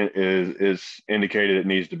 is indicated it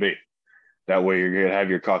needs to be. That way you're going to have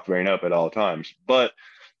your cock vane up at all times. But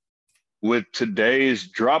with today's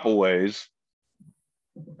dropaways,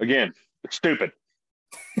 again, it's stupid.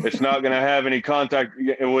 It's not going to have any contact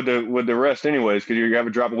with the rest anyways, because you have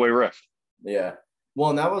a drop away rest. Yeah. Well,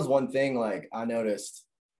 and that was one thing, like, I noticed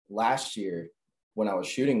last year when I was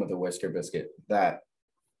shooting with the Whisker Biscuit, that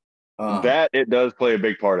it does play a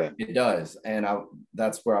big part in. It does. And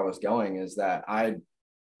that's where I was going, is that I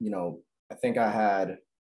think I had,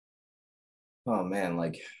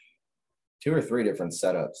 like 2 or 3 different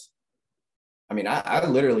setups. I mean, I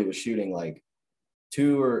literally was shooting like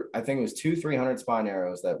 2 300 spine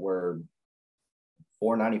arrows that were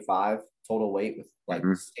 495 total weight with like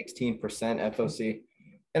 16% FOC.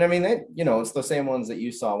 And I mean, it's the same ones that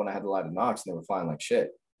you saw when I had the lighted nocks and they were flying like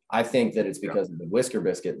shit. I think that it's because of the Whisker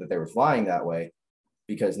Biscuit that they were flying that way,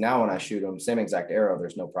 because now when I shoot them, same exact arrow,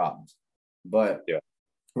 there's no problems. But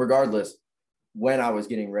regardless, when I was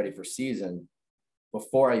getting ready for season,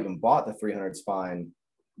 before I even bought the 300 spine,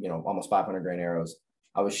 almost 500 grain arrows,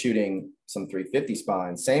 I was shooting some 350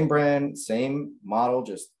 spine, same brand, same model,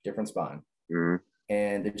 just different spine.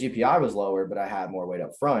 And the GPI was lower, but I had more weight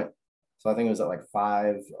up front. So I think it was at like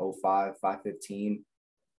 505, 515.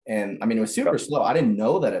 And I mean, it was super slow. I didn't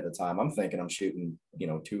know that at the time. I'm thinking I'm shooting,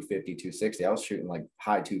 250, 260. I was shooting like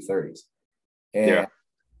high 230s. And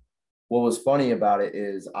what was funny about it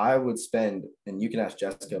is I would spend, and you can ask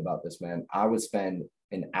Jessica about this, man. I would spend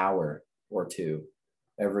an hour or two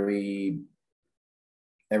every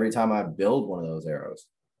time I build one of those arrows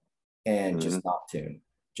and just Noctune,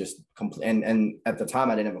 just complete. And at the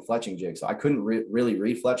time I didn't have a fletching jig, so I couldn't really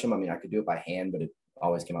refletch them. I mean, I could do it by hand, but it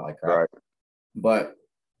always came out like crap. Right. But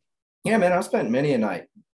yeah, man, I spent many a night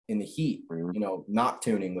in the heat,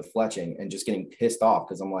 Noctuning with fletching and just getting pissed off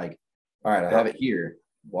because I'm like, all right, I have it here.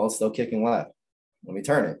 Well, it's still kicking left. Let me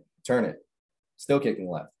turn it. Still kicking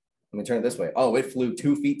left. Let me turn it this way. Oh, it flew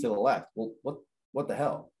 2 feet to the left. Well, what the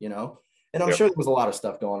hell, And I'm sure there was a lot of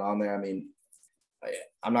stuff going on there. I mean,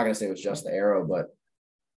 I'm not going to say it was just the arrow, but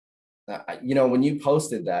when you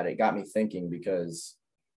posted that, it got me thinking because,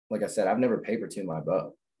 like I said, I've never paper tuned my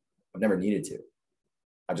bow. I've never needed to.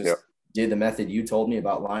 I just did the method you told me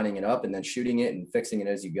about lining it up and then shooting it and fixing it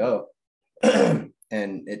as you go. And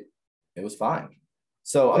it was fine.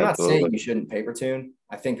 So I'm not saying you shouldn't paper tune.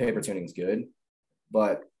 I think paper tuning is good,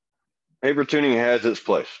 but paper tuning has its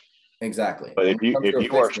place. Exactly. But if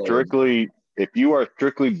you are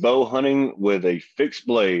strictly bow hunting with a fixed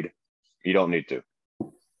blade, you don't need to.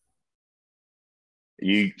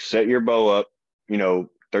 You set your bow up,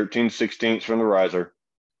 13/16 from the riser,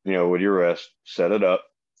 with your rest, set it up,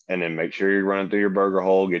 and then make sure you're running through your burger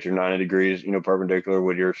hole, get your 90 degrees, perpendicular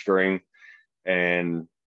with your string, and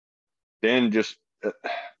then just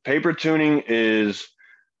paper tuning is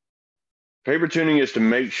to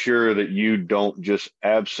make sure that you don't just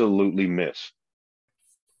absolutely miss.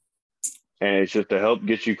 And it's just to help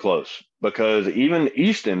get you close, because even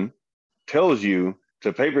Easton tells you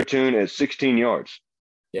to paper tune at 16 yards.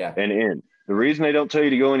 Yeah. And in. The reason they don't tell you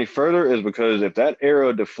to go any further is because if that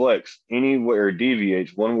arrow deflects anywhere or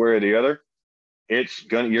deviates one way or the other,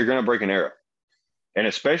 you're gonna break an arrow. And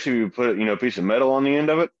especially if you put a piece of metal on the end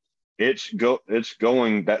of it, it's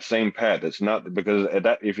going that same path. It's not because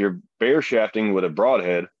if you're bear shafting with a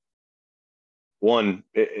broadhead, don't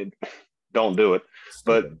do it.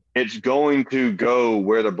 But it's going to go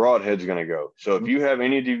where the broadhead's going to go. So if you have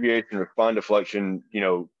any deviation or fine deflection,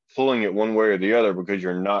 pulling it one way or the other because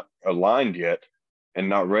you're not aligned yet and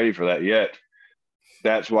not ready for that yet,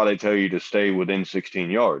 that's why they tell you to stay within 16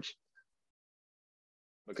 yards.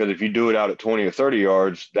 Because if you do it out at 20 or 30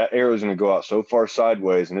 yards, that arrow is going to go out so far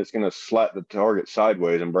sideways and it's going to slap the target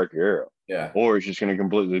sideways and break your arrow. Yeah. Or it's just going to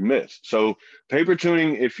completely miss. So paper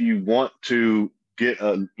tuning, if you want to get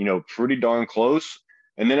pretty darn close,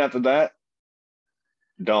 and then after that,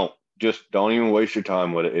 don't even waste your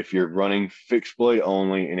time with it. If you're running fixed blade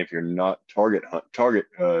only, and if you're not target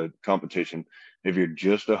competition, if you're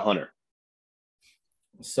just a hunter,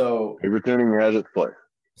 so paper tuning has its place.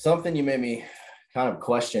 Something you made me kind of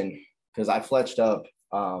question, because I fletched up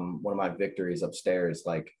one of my victories upstairs,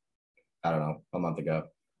 like, I don't know, a month ago,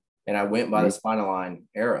 and I went by the Spinaline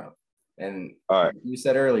arrow. And you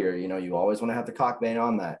said earlier, you always want to have the cock bane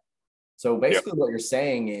on that. So basically what you're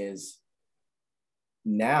saying is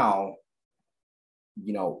now,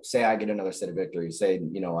 say I get another set of victories, say,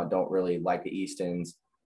 I don't really like the Eastons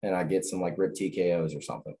and I get some like rip TKOs or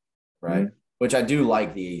something, right? Mm-hmm. Which I do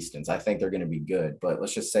like the Eastons. I think they're going to be good, but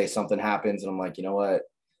let's just say something happens and I'm like, you know what?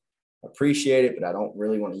 I appreciate it, but I don't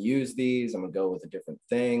really want to use these. I'm going to go with a different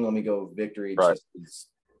thing. Let me go with victory. Right.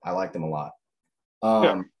 I like them a lot.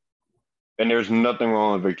 And there's nothing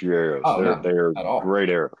wrong with victory arrows. They're great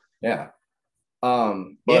arrows. Yeah.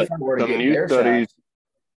 But if I were to get bear shafts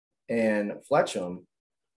and fletch them,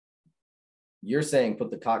 you're saying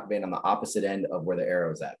put the cock bane on the opposite end of where the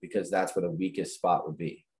arrow's at, because that's where the weakest spot would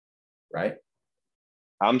be, right?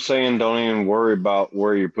 I'm saying don't even worry about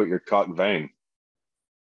where you put your cock vane.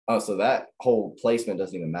 Oh, so that whole placement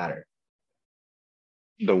doesn't even matter.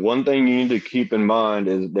 The one thing you need to keep in mind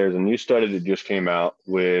is there's a new study that just came out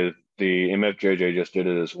with the MFJJ just did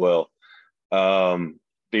it as well.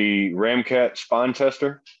 The Ramcat spine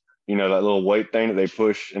tester, that little weight thing that they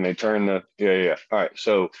push and they turn All right.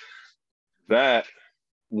 So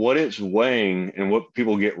what it's weighing and what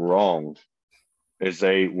people get wrong is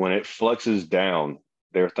when it flexes down,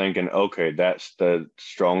 they're thinking, okay, that's the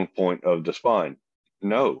strong point of the spine.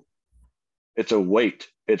 No, it's a weight.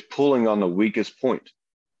 It's pulling on the weakest point.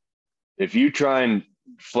 If you try and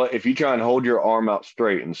hold your arm out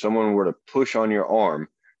straight and someone were to push on your arm,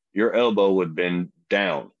 your elbow would bend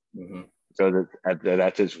down. Mm-hmm. So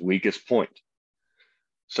that's its weakest point.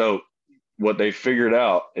 So what they figured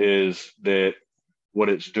out is that what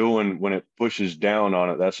it's doing when it pushes down on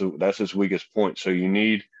it, that's its weakest point. So you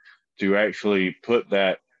need to actually put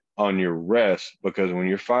that on your rest, because when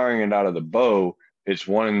you're firing it out of the bow, it's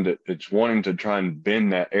wanting to try and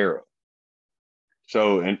bend that arrow.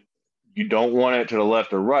 So, and you don't want it to the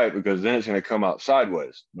left or right, because then it's going to come out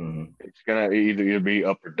sideways. Mm-hmm. It's going to either be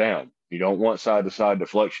up or down. You don't want side to side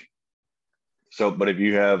deflection. So, but if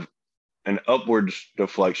you have an upwards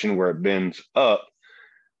deflection where it bends up,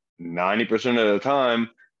 90% of the time,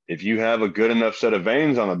 if you have a good enough set of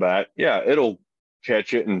vanes on the back, yeah, it'll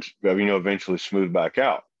catch it and eventually smooth back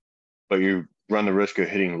out. But you run the risk of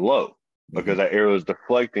hitting low, because that arrow is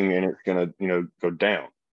deflecting and it's going to go down.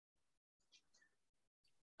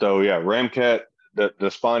 So yeah, Ramcat,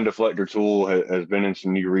 the spine deflector tool has been in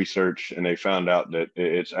some new research, and they found out that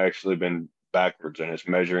it's actually been backwards, and it's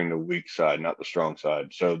measuring the weak side, not the strong side.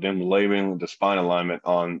 So them labeling the spine alignment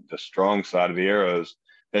on the strong side of the arrows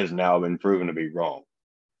has now been proven to be wrong.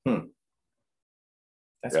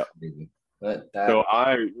 That's crazy. So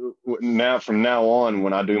from now on,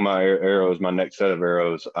 when I do my arrows, my next set of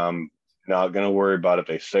arrows, I'm not going to worry about if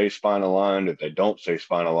they say spine aligned. If they don't say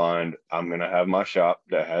spine aligned, I'm going to have my shop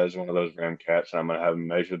that has one of those Ramcats, and I'm going to have them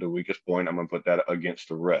measure the weakest point. I'm going to put that against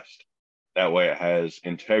the rest. That way it has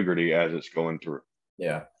integrity as it's going through.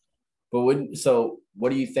 Yeah. But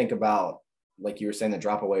what do you think about, like you were saying, the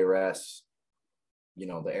drop away rest,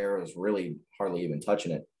 the arrow is really hardly even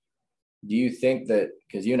touching it. Do you think that,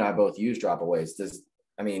 because you and I both use drop aways,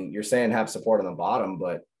 you're saying have support on the bottom,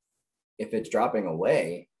 but if it's dropping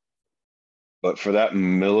away. But for that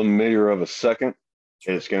millimeter of a second,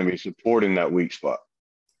 it's going to be supporting that weak spot.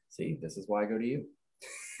 See, this is why I go to you.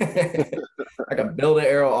 I can build an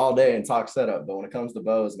arrow all day and talk setup, but when it comes to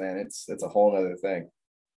bows, man, it's a whole other thing.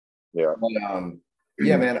 Yeah. But,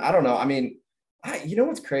 yeah, man, I don't know.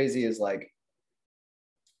 What's crazy is, like,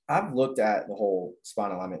 I've looked at the whole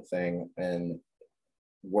spine alignment thing and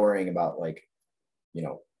worrying about, like,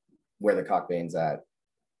 where the cock vane's at.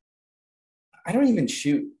 I don't even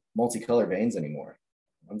shoot multicolor vanes anymore.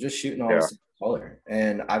 I'm just shooting all the same color.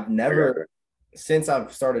 And I've never, since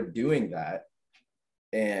I've started doing that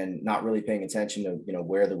and not really paying attention to,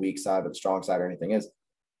 where the weak side or the strong side or anything is,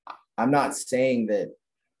 I'm not saying that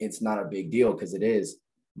it's not a big deal, because it is,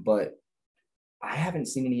 but I haven't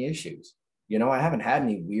seen any issues. I haven't had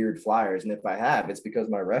any weird flyers. And if I have, it's because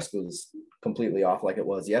my rest was completely off like it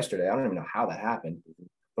was yesterday. I don't even know how that happened.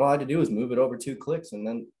 But all I had to do was move it over 2 clicks, and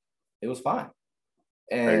then it was fine.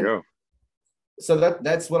 And there you go. So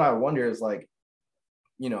that's what I wonder is, like,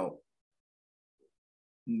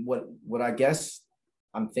 what I guess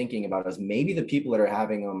I'm thinking about is maybe the people that are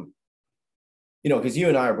having them, because you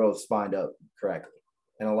and I are both spined up correctly.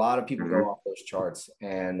 And a lot of people go off those charts.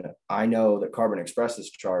 And I know that Carbon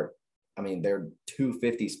Express's chart, their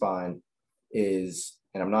 250 spine is,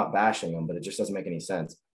 and I'm not bashing them, but it just doesn't make any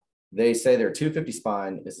sense. They say their 250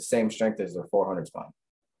 spine is the same strength as their 400 spine.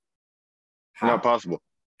 How? Not possible.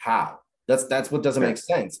 How? That's what doesn't make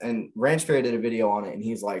sense. And Ranch Trey did a video on it, and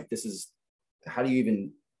he's like, this is, how do you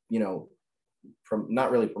even,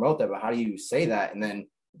 not really promote that, but how do you say that? And then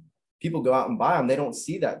people go out and buy them. They don't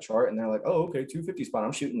see that chart, and they're like, oh, okay, 250 spine.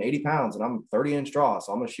 I'm shooting 80 pounds, and I'm 30-inch draw,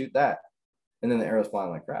 so I'm going to shoot that. And then the arrow's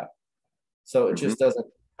flying like crap. So it just doesn't,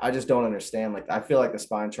 I just don't understand. Like, I feel like the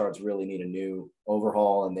spine charts really need a new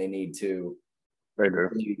overhaul, and they need to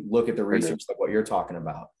really look at the research like what you're talking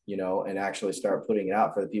about, and actually start putting it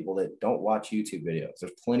out for the people that don't watch YouTube videos.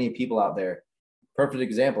 There's plenty of people out there. Perfect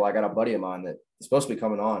example. I got a buddy of mine that is supposed to be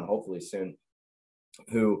coming on hopefully soon,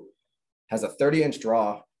 who has a 30-inch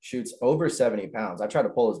draw, shoots over 70 pounds. I tried to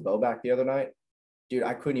pull his bow back the other night. Dude,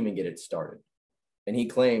 I couldn't even get it started. And he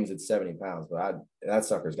claims it's 70 pounds, but that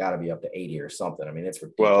sucker's got to be up to 80 or something. It's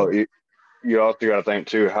ridiculous. Well, you also got to think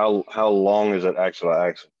too, how long is it actual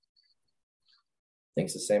axle? I think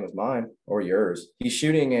it's the same as mine or yours. He's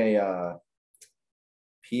shooting a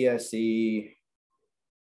PSE.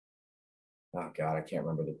 Oh God, I can't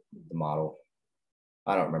remember the model.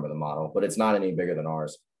 I don't remember the model, but it's not any bigger than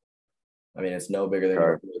ours. It's no bigger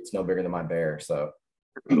than my bear. So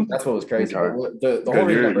that's what was crazy. The whole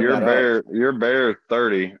reason your bear is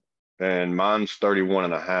 30 and mine's 31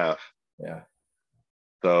 and a half. Yeah.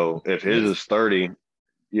 So if his is 30,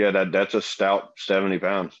 that's a stout 70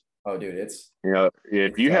 pounds. Oh, dude, it's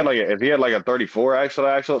if he had like a 34 axle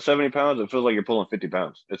at 70 pounds, it feels like you're pulling 50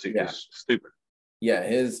 pounds. It's stupid. Yeah,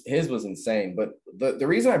 his was insane. But the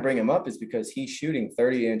reason I bring him up is because he's shooting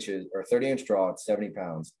 30-inch draw at 70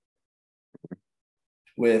 pounds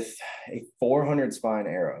with a 400 spine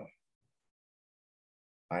arrow.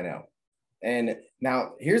 I know. And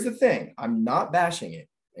now here's the thing. I'm not bashing it.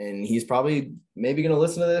 And he's probably maybe going to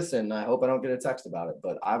listen to this, and I hope I don't get a text about it.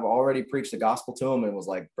 But I've already preached the gospel to him and was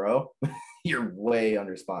like, bro, you're way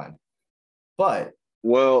under spine. But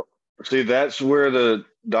Well, see, that's where the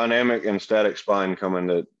dynamic and static spine come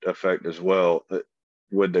into effect as well,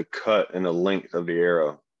 with the cut and the length of the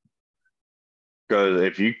arrow. Because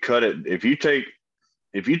if you cut it, if you take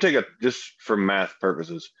a, just for math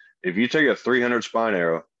purposes, if you take a 300 spine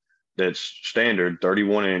arrow that's standard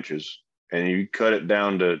 31 inches and you cut it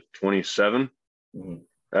down to 27,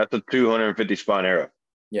 that's a 250 spine arrow.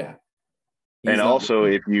 Yeah. And also,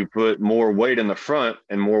 if you put more weight in the front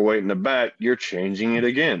and more weight in the back, you're changing it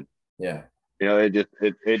again. Yeah.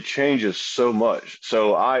 It changes so much.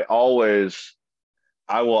 So I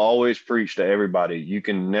will always preach to everybody, you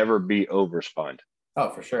can never be overspined. Oh,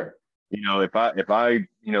 for sure. If I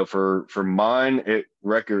for mine, it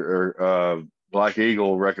record or Black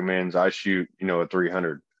Eagle recommends I shoot a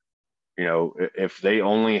 300. If they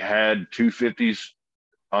only had 250s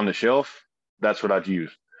on the shelf, that's what I'd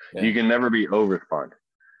use. Yeah. You can never be overspined.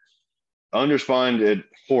 Underspined, it's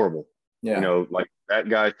horrible. Yeah. Like that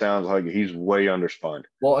guy sounds like he's way underspined.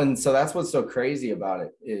 Well, and so that's what's so crazy about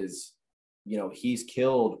it is, he's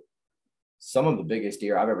killed some of the biggest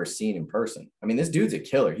deer I've ever seen in person. I mean, this dude's a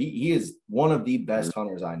killer. He is one of the best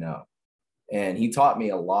hunters I know. And he taught me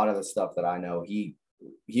a lot of the stuff that I know. He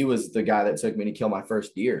was the guy that took me to kill my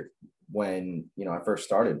first deer when, I first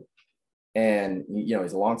started. And,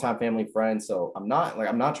 he's a longtime family friend. So I'm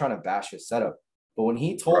not trying to bash his setup. But when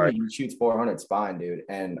he told me he shoots 400 spine, dude,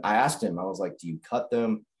 and I asked him, I was like, do you cut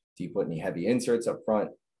them? Do you put any heavy inserts up front?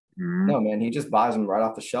 No, man, he just buys them right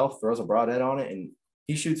off the shelf, throws a broadhead on it, and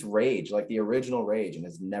he shoots Rage, like the original Rage, and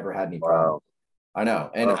has never had any problems. Wow. I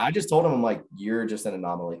know. And I just told him, I'm like, you're just an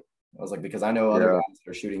anomaly. I was like, because I know other guys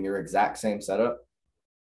that are shooting your exact same setup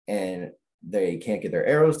and they can't get their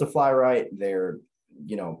arrows to fly right. They're,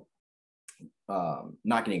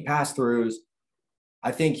 not getting pass-throughs.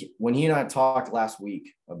 I think when he and I talked last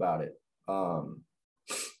week about it,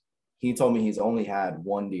 he told me he's only had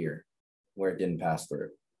one deer where it didn't pass through.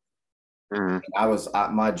 And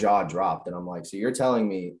my jaw dropped, and I'm like, so you're telling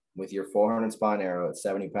me with your 400 spine arrow at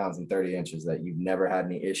 70 pounds and 30 inches that you've never had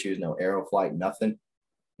any issues, no arrow flight, nothing?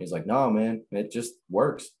 He's like, no, man, it just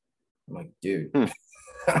works. I'm like, dude,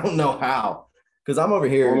 I don't know how, because I'm over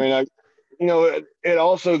here. I mean, it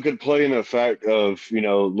also could play in the fact of,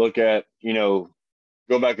 look at, go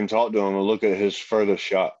back and talk to him and look at his furthest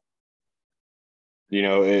shot.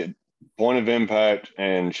 Point of impact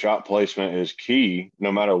and shot placement is key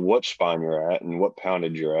no matter what spine you're at and what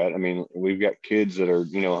poundage you're at. I mean, we've got kids that are,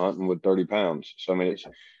 hunting with 30 pounds. So, I mean,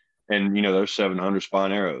 there's 700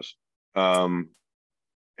 spine arrows.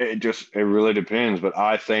 It really depends. But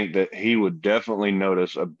I think that he would definitely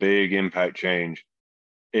notice a big impact change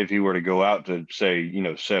if he were to go out to, say,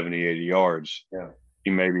 70, 80 yards. Yeah. He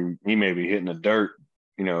may be hitting the dirt,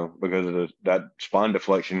 because of that spine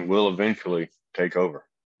deflection will eventually take over.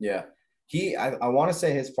 Yeah. I want to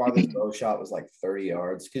say his farthest bow shot was like 30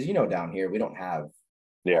 yards. Cause down here, we don't have.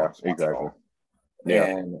 Yeah, exactly. Yeah.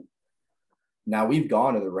 And now we've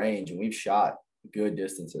gone to the range and we've shot good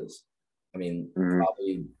distances. I mean,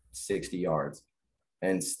 probably 60 yards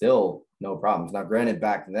and still no problems. Now, granted,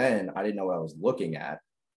 back then I didn't know what I was looking at.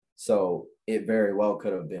 So it very well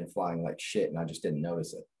could have been flying like shit and I just didn't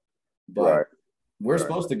notice it. But we're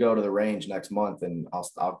supposed to go to the range next month and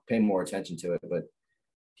I'll pay more attention to it. But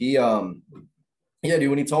he, yeah, dude,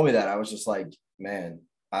 when he told me that, I was just like, man,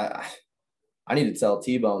 I need to tell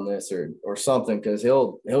T-Bone this or something, because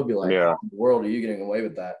he'll be like, how in the world are you getting away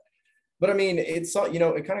with that? But I mean, it's,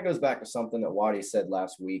 it kind of goes back to something that Waddy said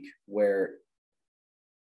last week where,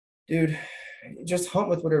 dude, just hunt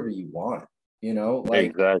with whatever you want, like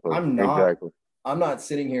exactly. I'm not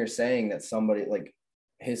sitting here saying that somebody like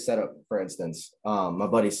his setup, for instance, my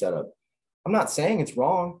buddy's setup, I'm not saying it's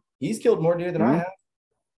wrong. He's killed more deer than I have.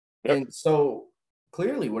 Yep. And so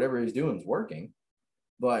clearly whatever he's doing is working.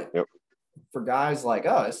 But for guys like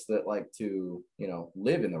us that like to,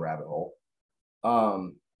 live in the rabbit hole,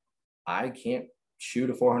 I can't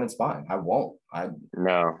shoot a 400 spine. I won't. I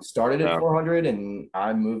started at 400 and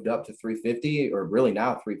I moved up to 350 or really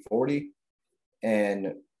now 340.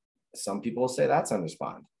 And some people say that's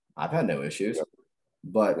underspined. I've had no issues.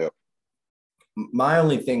 But my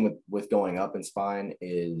only thing with going up in spine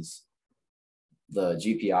is the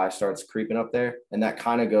GPI starts creeping up there. And that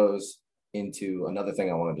kind of goes into another thing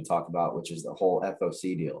I wanted to talk about, which is the whole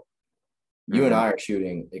FOC deal. You and I are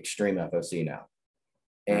shooting extreme FOC now.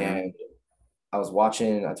 And I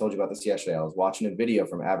told you about this yesterday. I was watching a video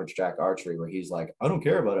from Average Jack Archery where he's like, I don't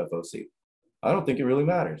care about FOC. I don't think it really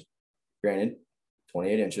matters. Granted,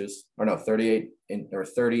 28 inches, or no,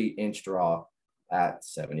 30-inch draw at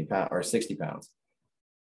 70 pounds or 60 pounds.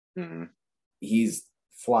 He's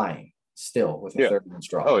flying still with a 30-inch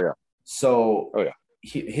draw. Oh, yeah. So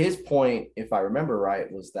his point, if I remember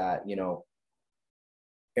right, was that,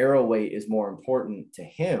 arrow weight is more important to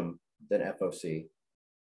him than FOC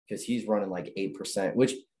because he's running like 8%,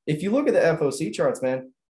 which if you look at the FOC charts,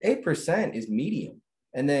 man, 8% is medium.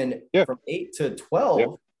 And then Yeah. from 8 to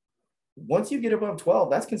 12, once you get above 12,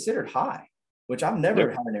 that's considered high, which I've never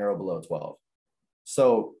had an arrow below 12.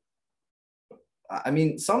 So, I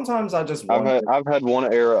mean, sometimes I just wonder. I've had one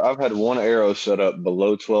arrow set up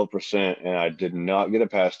below 12%, and I did not get a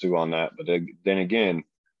pass through on that. But then again,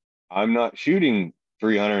 I'm not shooting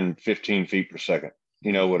 315 feet per second,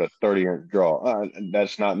 with a 30-inch draw.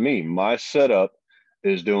 That's not me. My setup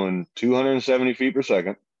is doing 270 feet per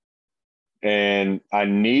second, and I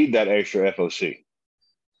need that extra FOC.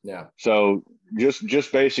 Yeah. So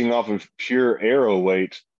just basing off of pure arrow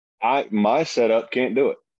weights, my setup can't do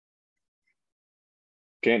it.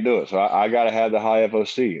 Can't do it. So I got to have the high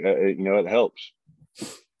FOC. It helps.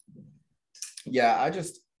 Yeah,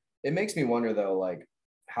 it makes me wonder though, like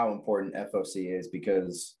how important FOC is,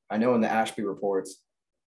 because I know in the Ashby reports,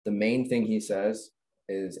 the main thing he says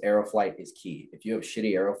is arrow flight is key. If you have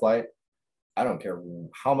shitty arrow flight, I don't care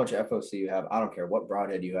how much FOC you have. I don't care what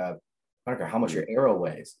broadhead you have. I don't care how much your arrow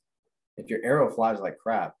weighs. If your arrow flies like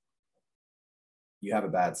crap, you have a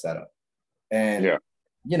bad setup. And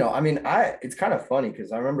I mean, it's kind of funny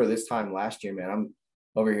because I remember this time last year, man, I'm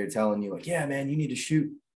over here telling you like, yeah, man, you need to shoot,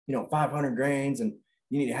 500 grains and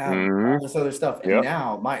you need to have all this other stuff. And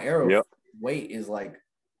now my arrow weight is like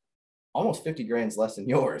almost 50 grains less than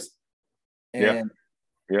yours. And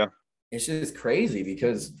it's just crazy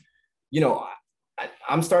because,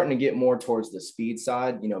 I'm starting to get more towards the speed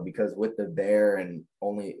side, because with the Bear and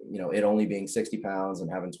only, it only being 60 pounds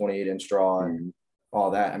and having 28-inch draw and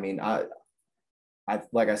all that. I mean, I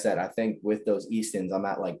like I said, I think with those Eastons, I'm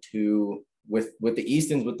at like with the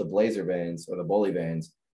Eastons with the Blazer bands or the Bully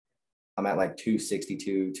bands, I'm at like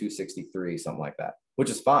 262, 263, something like that, which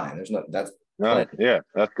is fine. That's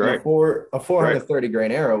great. For a 430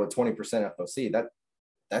 grain arrow with 20% FOC,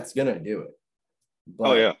 that's gonna do it.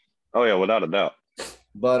 But, oh yeah, without a doubt.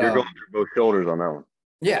 But you're going through both shoulders on that one.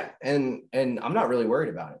 Yeah, and I'm not really worried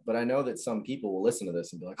about it, but I know that some people will listen to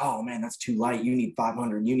this and be like, "Oh man, that's too light. You need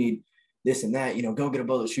 500. You need this and that. Go get a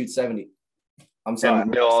bow that shoots 70." I'm sorry.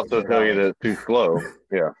 And they'll also tell you that it's too slow.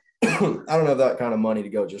 Yeah. I don't have that kind of money to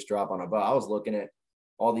go just drop on a bow. I was looking at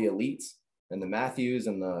all the elites and the Matthews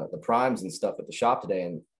and the primes and stuff at the shop today,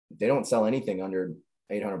 and they don't sell anything under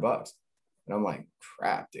 $800. And I'm like,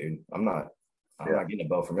 crap, dude. I'm not getting a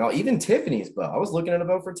bow from y'all. Even Tiffany's bow. I was looking at a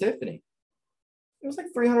bow for Tiffany. It was like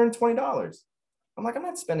 $320. I'm like, I'm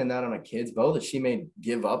not spending that on a kid's bow that she may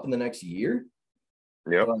give up in the next year.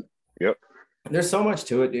 Yep. There's so much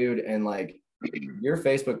to it, dude. And like your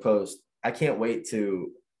Facebook post, I can't wait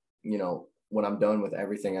to, when I'm done with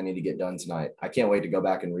everything I need to get done tonight, I can't wait to go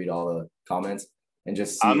back and read all the comments and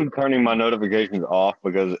just see. I'm turning my notifications off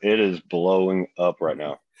because it is blowing up right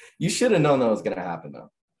now. You should have known that was going to happen,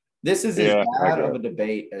 though. This is as bad of a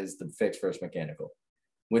debate as the fixed versus mechanical,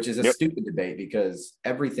 which is a stupid debate because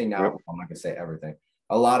everything now, I'm not going to say everything.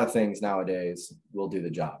 A lot of things nowadays will do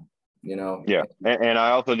the job, Yeah. And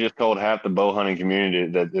I also just told half the bow hunting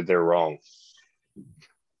community that they're wrong.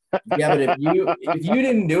 Yeah, but if you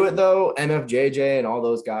didn't do it, though, MFJJ and all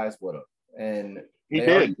those guys would have. And he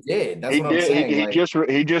did. That's what I'm saying.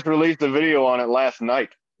 He just released a video on it last night.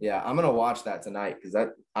 Yeah, I'm gonna watch that tonight because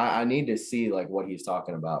I need to see like what he's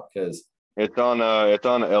talking about because it's on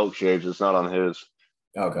Elk Shades. It's not on his.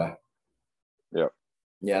 Okay. Yeah.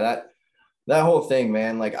 Yeah, that whole thing,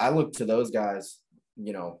 man. Like I look to those guys.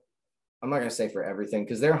 I'm not gonna say for everything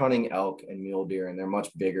because they're hunting elk and mule deer and they're much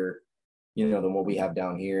bigger, than what we have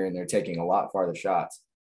down here, and they're taking a lot farther shots.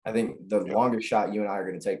 I think the longest shot you and I are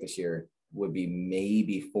gonna take this year would be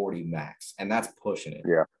maybe 40 max, and that's pushing it.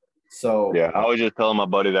 Yeah. So I was just telling my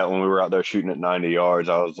buddy that when we were out there shooting at 90 yards,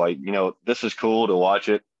 I was like, this is cool to watch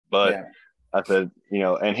it, but I said,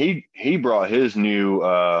 and he brought his new,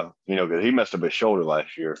 because he messed up his shoulder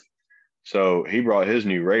last year, so he brought his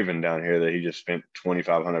new Raven down here that he just spent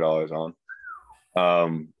 $2,500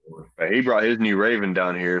 on. But he brought his new Raven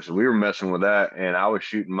down here, so we were messing with that, and I was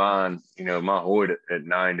shooting mine, my Hoyt at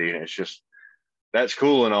 90, and it's just that's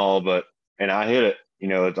cool and all, and I hit it,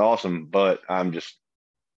 it's awesome, but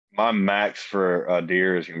my max for a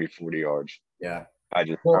deer is going to be 40 yards. Yeah.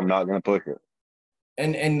 I'm not going to push it.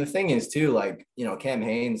 And the thing is too, like, Cam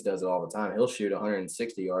Haynes does it all the time. He'll shoot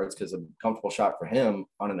 160 yards because a comfortable shot for him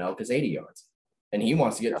on an elk is 80 yards. And he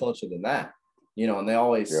wants to get closer than that, and they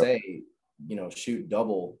always say, shoot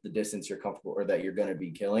double the distance you're comfortable or that you're going to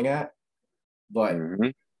be killing at. But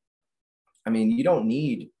I mean, you don't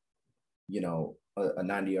need, a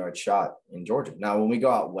 90-yard shot in Georgia. Now, when we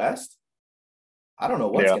go out west, I don't know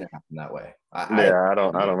what's going to happen that way. I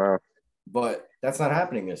don't know. But that's not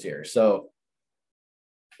happening this year. So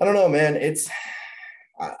I don't know, man.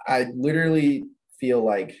 I literally feel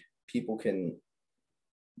like people can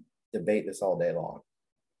debate this all day long.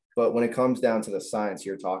 But when it comes down to the science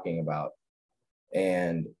you're talking about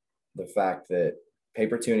and the fact that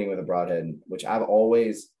paper tuning with a broadhead, which I've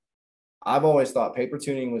always thought paper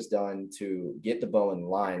tuning was done to get the bow in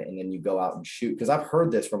line and then you go out and shoot. Because I've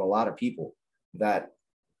heard this from a lot of people that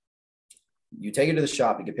you take it to the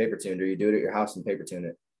shop to get paper tuned, or you do it at your house and paper tune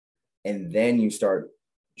it, and then you start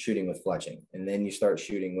shooting with fletching, and then you start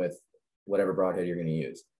shooting with whatever broadhead you're going to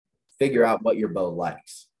use. Figure out what your bow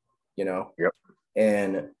likes, you know? Yep.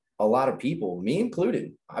 And a lot of people, me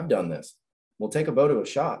included, I've done this. We'll take a bow to a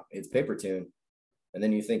shop, it's paper tuned, and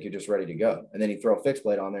then you think you're just ready to go. And then you throw a fixed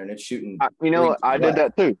blade on there and it's shooting. I did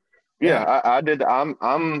that too. Yeah. I did. I'm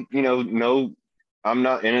I'm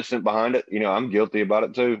not innocent behind it. I'm guilty about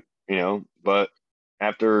it too, but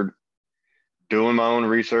after doing my own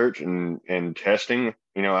research and testing,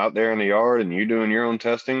 out there in the yard, and you doing your own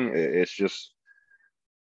testing, it's just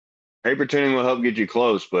paper tuning will help get you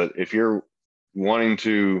close. But if you're wanting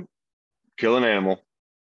to kill an animal,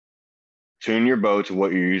 tune your bow to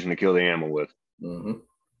what you're using to kill the animal with. Mm-hmm.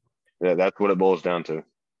 Yeah, that's what it boils down to.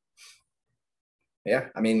 Yeah,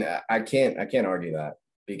 I mean, I can't argue that,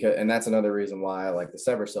 and that's another reason why I like the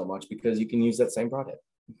Sever so much, because you can use that same broadhead.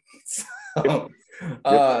 So,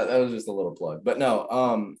 that was just a little plug, but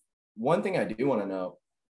no. One thing I do want to know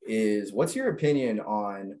is, what's your opinion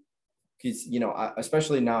on, because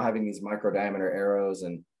especially now having these micro diameter arrows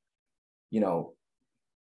and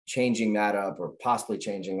changing that up, or possibly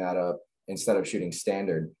changing that up instead of shooting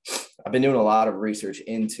standard. I've been doing a lot of research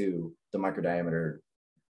into the micro diameter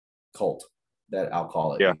cult, that I'll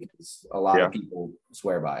call it, because a lot of people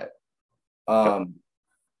swear by it. I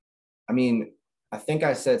mean, I think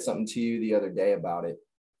I said something to you the other day about it,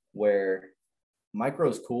 where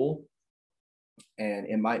micro's cool and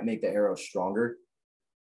it might make the arrow stronger,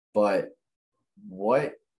 but do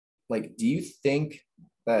you think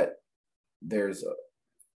that there's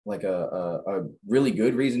a really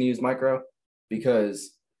good reason to use micro?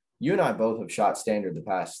 Because you and I both have shot standard the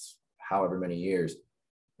past however many years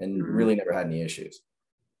and really never had any issues.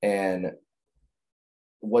 And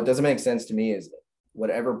what doesn't make sense to me is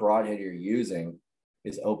whatever broadhead you're using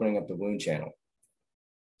is opening up the wound channel.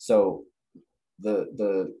 So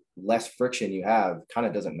the less friction you have kind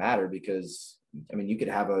of doesn't matter, because you could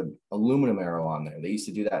have a aluminum arrow on there. They used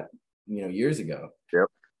to do that, years ago. Yep.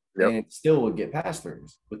 And it still would get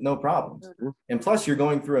pass-throughs with no problems. Mm-hmm. And plus you're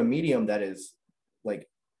going through a medium that is like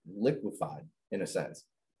liquefied in a sense.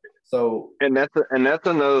 So, and that's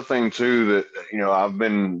another thing too, that I've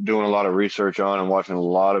been doing a lot of research on, and watching a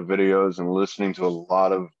lot of videos and listening to a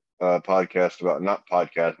lot of podcasts about, not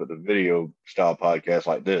podcasts, but the video style podcasts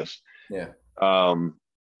like this. Yeah.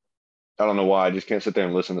 I don't know why I just can't sit there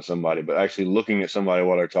and listen to somebody, but actually looking at somebody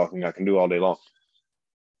while they're talking, I can do all day long.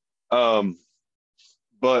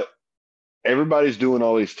 But everybody's doing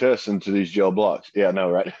all these tests into these gel blocks. Yeah, I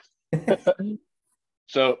know, right?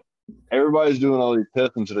 So everybody's doing all these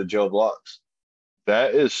tests into the gel blocks.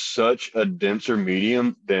 That is such a denser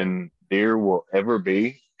medium than deer will ever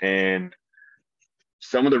be. And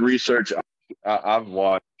some of the research I've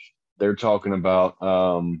watched, they're talking about,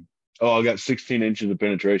 I got 16 inches of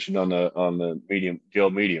penetration on the medium,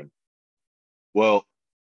 gel medium. Well,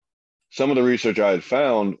 some of the research I had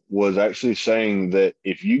found was actually saying that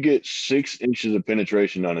if you get 6 inches of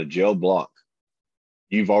penetration on a gel block,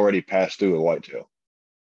 you've already passed through a whitetail.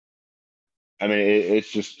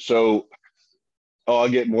 It's just so. I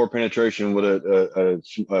get more penetration with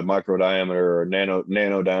a micro diameter or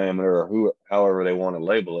nano diameter, or however they want to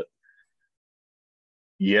label it.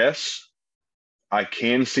 Yes, I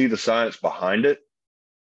can see the science behind it.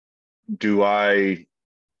 Do I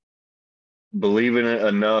believe in it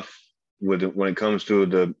enough when it comes to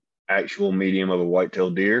the actual medium of a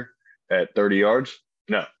whitetail deer at 30 yards?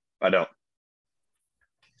 No, I don't.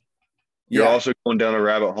 You're also going down a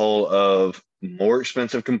rabbit hole of more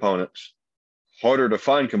expensive components, harder to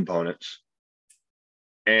find components,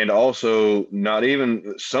 and also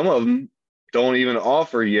some of them don't even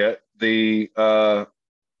offer yet the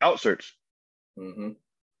outserts. Mm-hmm.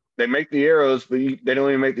 They make the arrows, but they don't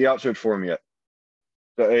even make the outserts for them yet.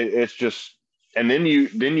 So it's just, and then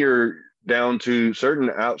you're down to certain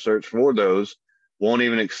outserts for those won't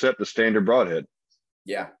even accept the standard broadhead.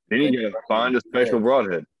 Yeah. Then you gotta find a special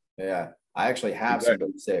broadhead. Yeah. I actually have some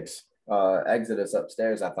six Exodus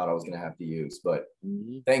upstairs I thought I was gonna have to use, but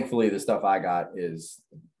thankfully the stuff I got is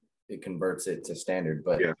it converts it to standard.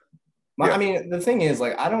 But Yeah. I mean, the thing is,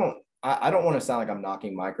 like, I don't want to sound like I'm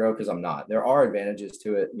knocking micro, because I'm not. There are advantages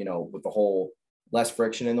to it, you know, with the whole less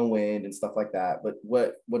friction in the wind and stuff like that. But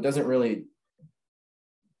what doesn't really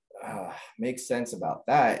make sense about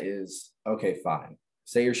that is, okay, fine.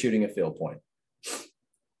 Say you're shooting a field point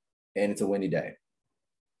and it's a windy day.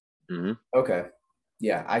 Mm-hmm. Okay.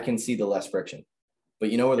 Yeah, I can see the less friction.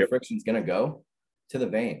 But you know where the friction's going to go? To the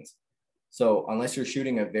vanes. So unless you're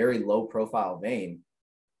shooting a very low profile vane,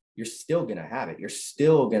 you're still going to have it. You're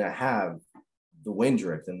still going to have the wind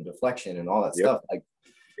drift and the deflection and all that stuff. Like,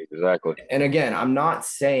 exactly. And again, I'm not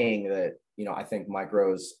saying that, you know, I think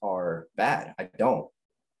micros are bad. I don't.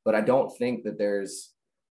 But I don't think that there's,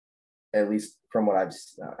 at least from what I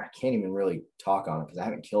can't even really talk on it because I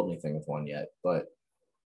haven't killed anything with one yet. But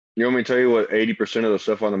you want me to tell you what 80% of the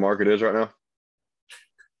stuff on the market is right now?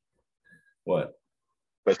 What?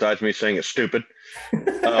 Besides me saying it's stupid.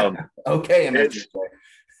 Okay,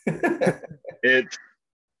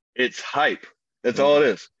 it's hype. That's all it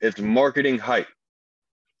is. It's marketing hype.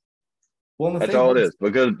 Well, that's all it is.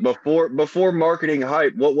 Because before marketing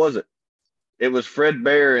hype, what was it? It was Fred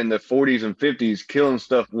Bear in the 40s and 50s killing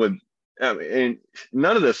stuff with, I mean, and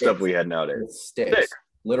none of this stuff we had nowadays. Sticks.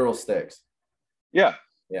 Literal sticks. Yeah.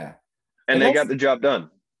 Yeah. And they got the job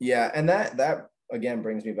done. Yeah. And that again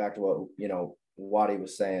brings me back to what, you know, Waddy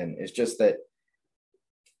was saying. It's just that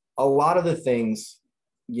a lot of the things,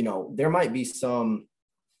 you know, there might be some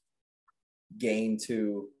gain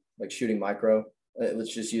to like shooting micro.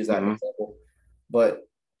 Let's just use that example. But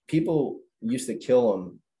people used to kill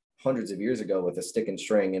them hundreds of years ago with a stick and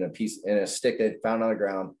string and a stick they found on the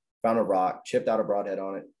ground, found a rock, chipped out a broadhead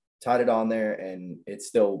on it, tied it on there, and it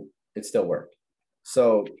still worked.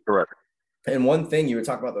 So correct. And one thing you were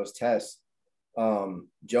talking about those tests,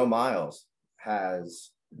 Joe Miles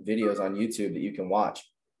has videos on YouTube that you can watch,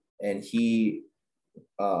 and he,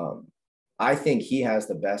 I think he has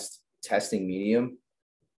the best testing medium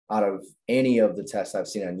out of any of the tests I've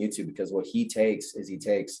seen on YouTube, because what he takes is he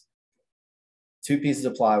takes 2 pieces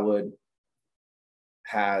of plywood,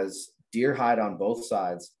 has deer hide on both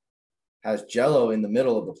sides, has Jello in the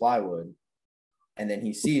middle of the plywood, and then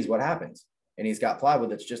he sees what happens. And he's got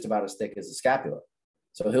plywood that's just about as thick as a scapula.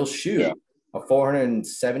 So he'll shoot a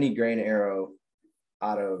 470 grain arrow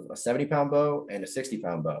out of a 70-pound bow and a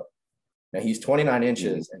 60-pound bow. Now he's 29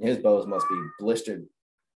 inches and his bows must be blistered.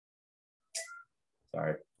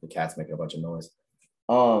 Sorry, the cat's making a bunch of noise.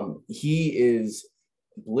 He is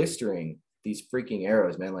blistering these freaking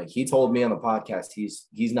arrows, man. Like, he told me on the podcast,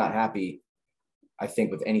 he's not happy, I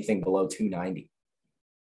think, with anything below 290.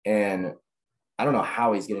 And I don't know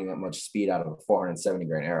how he's getting that much speed out of a 470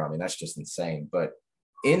 grain arrow. I mean, that's just insane. But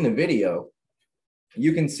in the video,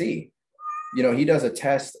 you can see, you know, he does a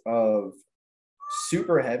test of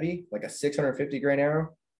super heavy, like a 650 grain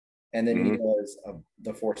arrow, and then he does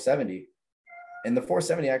the 470, and the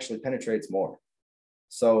 470 actually penetrates more.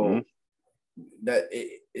 So that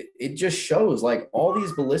it just shows, like, all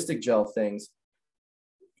these ballistic gel things,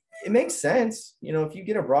 it makes sense. You know, if you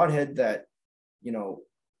get a broadhead that, you know,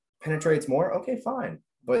 penetrates more, okay, fine,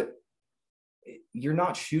 but you're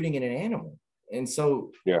not shooting at an animal. And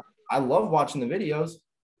so I love watching the videos,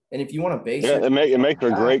 and if you want to base it makes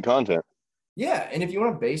for great content. Yeah, and if you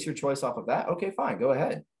want to base your choice off of that, okay, fine, go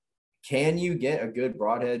ahead. Can you get a good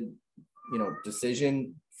broadhead, you know,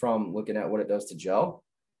 decision from looking at what it does to gel?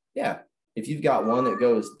 Yeah. If you've got one that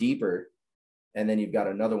goes deeper and then you've got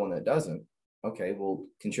another one that doesn't, okay, we'll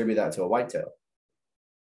contribute that to a whitetail.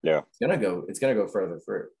 Yeah. It's gonna go further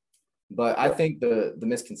through. But I think the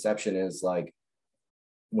misconception is, like,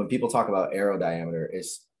 when people talk about arrow diameter,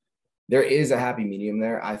 there is a happy medium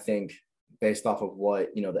there. I think, based off of what,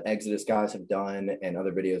 you know, the Exodus guys have done and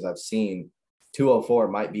other videos I've seen, 204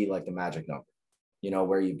 might be like the magic number, you know,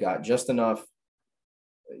 where you've got just enough,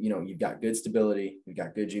 you know, you've got good stability, you've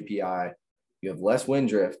got good GPI, you have less wind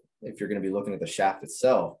drift if you're going to be looking at the shaft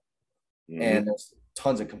itself, and there's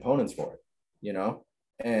tons of components for it, you know,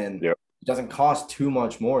 and it doesn't cost too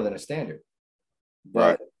much more than a standard.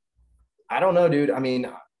 But I don't know, dude. I mean,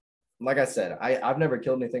 like I said, I've never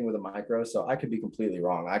killed anything with a micro, so I could be completely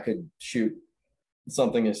wrong. I could shoot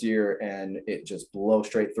something this year and it just blow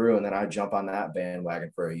straight through, and then I jump on that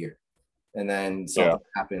bandwagon for a year, and then something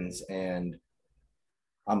happens and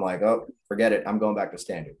I'm like, oh, forget it, I'm going back to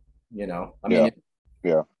standard. You know, I mean,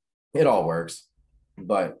 it all works,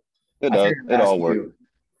 but it does. It all works.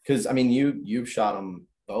 Because I mean, you've shot them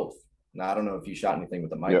both. Now I don't know if you shot anything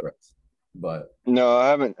with the micros, but no,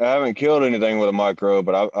 I haven't killed anything with a micro,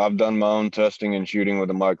 but I've done my own testing and shooting with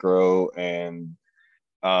a micro, and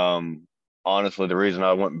honestly, the reason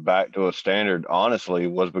I went back to a standard, honestly,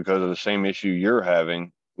 was because of the same issue you're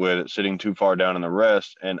having with it sitting too far down in the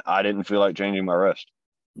rest, and I didn't feel like changing my rest.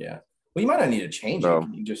 Yeah. Well, you might not need to change it. So,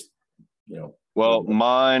 You just, you know. well,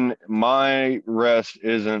 my rest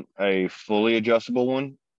isn't a fully adjustable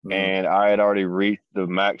one, and I had already reached the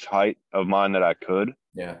max height of mine that I could.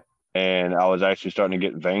 Yeah. And I was actually starting to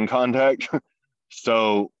get vein contact.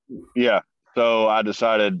 So, yeah. So I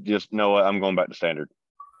decided, just, you know what, I'm going back to standard.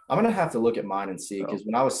 I'm gonna have to look at mine and see, because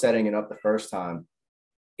when I was setting it up the first time,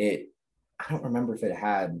 I don't remember if it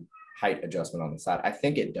had height adjustment on the side. I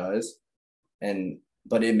think it does,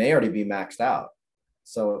 but it may already be maxed out.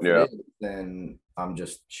 So if it is, then I'm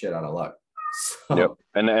just shit out of luck. So, yep,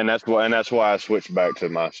 and that's why I switched back to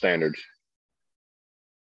my standards.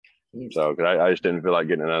 So, because I just didn't feel like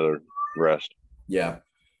getting another rest. Yeah,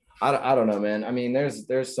 I don't know, man. I mean,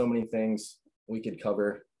 there's so many things we could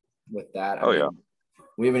cover with that. I mean, yeah.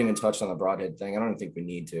 We haven't even touched on the broadhead thing. I don't think we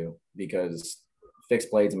need to, because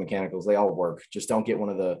fixed blades and mechanicals, they all work. Just don't get one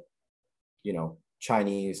of the,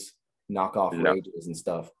 Chinese knockoff rages and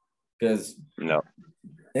stuff, because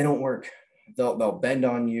they don't work. They'll bend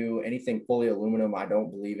on you. Anything fully aluminum, I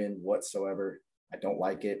don't believe in whatsoever. I don't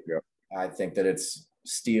like it. Yep. I think that it's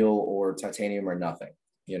steel or titanium or nothing,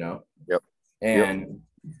 Yep. And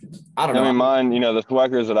I don't know. I mean, mine, the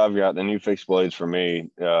Thwackers that I've got, the new fixed blades for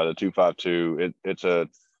me, the 252, it's a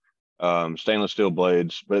stainless steel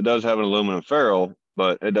blades, but it does have an aluminum ferrule,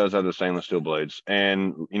 but it does have the stainless steel blades.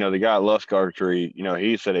 And, the guy at Lusk Archery,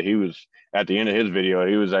 he said that he was, at the end of his video,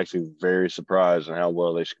 he was actually very surprised on how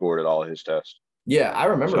well they scored at all of his tests. Yeah, I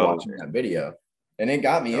remember watching that video, and it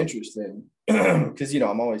got me interested, because,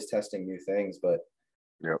 I'm always testing new things, but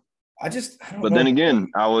I don't know. Then again,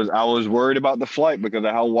 I was worried about the flight because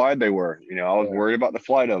of how wide they were. I was worried about the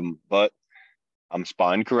flight of them, but I'm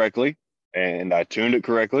spined correctly and I tuned it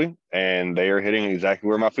correctly, and they are hitting exactly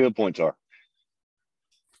where my field points are.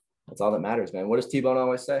 That's all that matters, man. What does T-Bone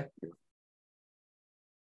always say?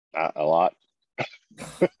 A lot.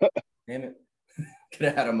 Damn it. Could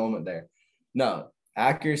have had a moment there. No,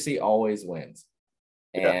 accuracy always wins.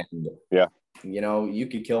 And you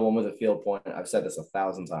could kill one with a field point. I've said this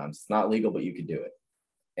 1,000 times. It's not legal, but you could do it.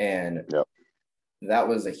 And that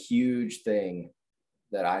was a huge thing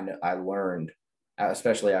that I learned,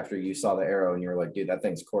 especially after you saw the arrow and you were like, dude, that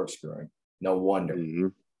thing's corkscrewing. No wonder. Mm-hmm.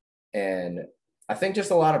 And I think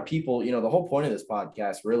just a lot of people, the whole point of this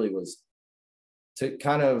podcast really was to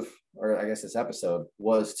kind of, or I guess this episode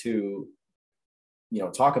was to,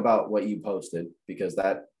 talk about what you posted, because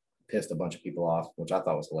that pissed a bunch of people off, which I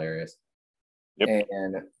thought was hilarious. Yep.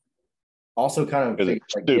 And also kind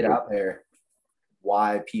of get out there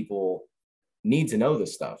why people need to know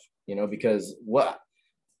this stuff, because what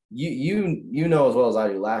you know as well as I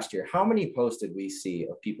do, last year, how many posts did we see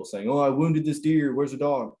of people saying, oh, I wounded this deer, where's the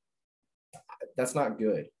dog? That's not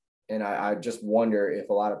good. And I just wonder if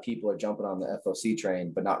a lot of people are jumping on the FOC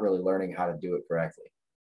train, but not really learning how to do it correctly.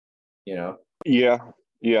 Yeah.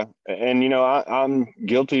 And, I'm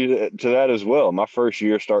guilty to that as well. My first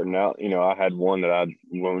year starting out, I had one that I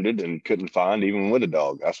wounded and couldn't find even with a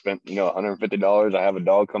dog. I spent, $150. I have a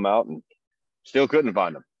dog come out and still couldn't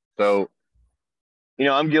find him. So,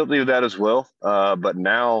 I'm guilty of that as well. But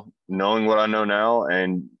now, knowing what I know now,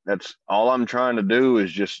 and that's all I'm trying to do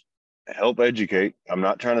is just help educate. I'm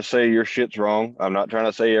not trying to say your shit's wrong. I'm not trying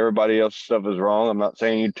to say everybody else's stuff is wrong. I'm not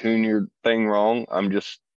saying you tune your thing wrong. I'm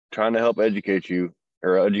just trying to help educate you,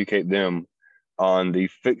 or educate them, on the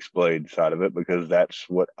fixed blade side of it, because that's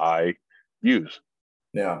what I use.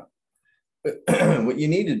 Yeah. What you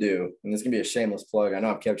need to do, and this can be a shameless plug. I know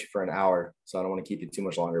I've kept you for an hour, so I don't want to keep you too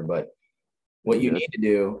much longer, but what you need to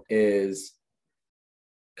do is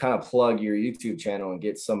kind of plug your YouTube channel and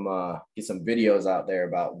get some videos out there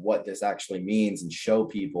about what this actually means, and show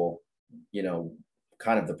people,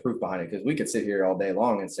 kind of the proof behind it. Because we could sit here all day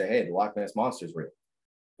long and say, hey, the Loch Ness Monster is real.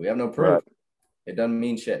 We have no proof. Right. It doesn't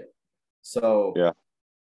mean shit. So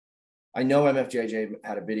I know MFJJ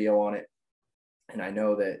had a video on it, and I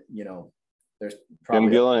know that, there's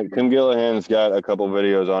probably Kim Gillihan's got a couple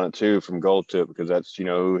videos on it too from Gold Tip, because that's,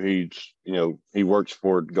 who he works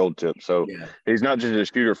for Gold Tip. So he's not just a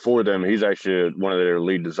shooter for them. He's actually one of their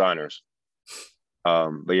lead designers.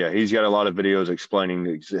 But yeah, he's got a lot of videos explaining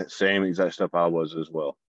the same exact stuff I was as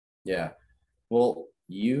well. Yeah. Well,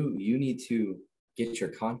 you need to get your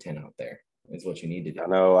content out there. Is what you need to do. I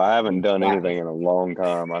know. I haven't done anything in a long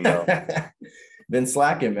time. I know. Been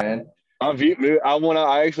slacking, man.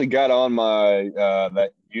 I actually got on my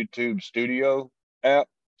that YouTube Studio app,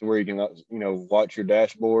 to where you can watch your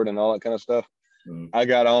dashboard and all that kind of stuff. I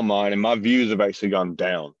got on mine, and my views have actually gone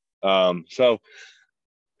down. So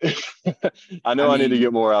I know I need to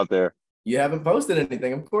get more out there. You haven't posted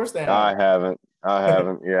anything. Of course they I haven't.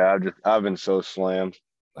 haven't. Yeah, I've been so slammed.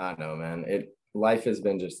 I know, man. Life has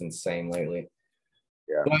been just insane lately.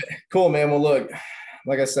 Yeah. But cool, man. Well, look,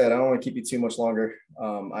 like I said, I don't want to keep you too much longer.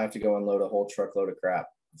 I have to go unload a whole truckload of crap.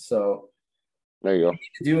 So There you go.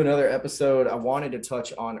 to do another episode, I wanted to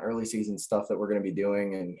touch on early season stuff that we're going to be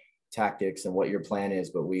doing and tactics and what your plan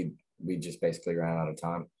is, but we just basically ran out of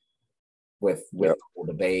time with Yep. the whole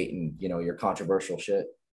debate and your controversial shit.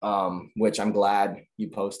 Which I'm glad you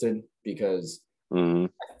posted because Mhm.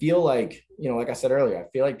 I feel like, like I said earlier, I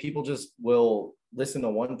feel like people just will listen to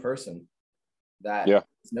one person that Yeah.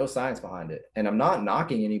 there's no science behind it. And I'm not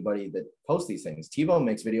knocking anybody that posts these things. T-Bone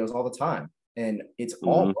makes videos all the time and it's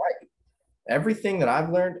all Mhm. right. Everything that I've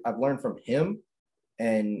learned from him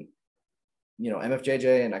and,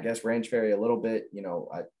 MFJJ and I guess Range Fairy a little bit.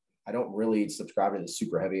 I don't really subscribe to the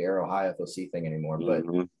super heavy arrow high FOC thing anymore, but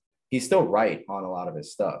Mhm. he's still right on a lot of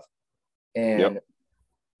his stuff. And,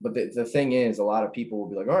 but the thing is, a lot of people will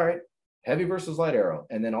be like, all right, heavy versus light arrow.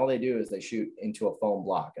 And then all they do is they shoot into a foam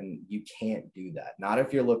block. And you can't do that. Not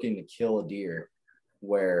if you're looking to kill a deer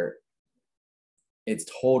where it's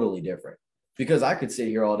totally different. Because I could sit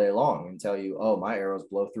here all day long and tell you, oh, my arrows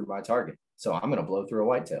blow through my target. So I'm going to blow through a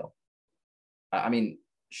whitetail. I mean,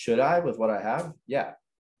 should I with what I have? Yeah.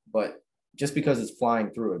 But just because it's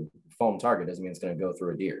flying through a foam target doesn't mean it's going to go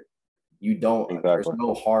through a deer. You don't, There's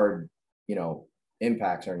no hard,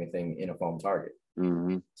 impacts or anything in a foam target.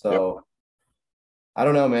 Mm-hmm. So I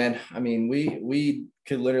don't know, man. I mean, we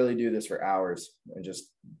could literally do this for hours and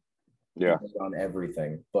just on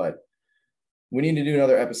everything, but we need to do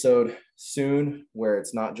another episode soon where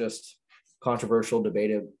it's not just controversial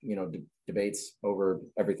debates over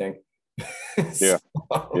everything. Yeah.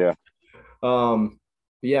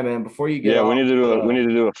 Yeah, man, before you get off, we need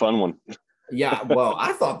to do a fun one. Yeah, well,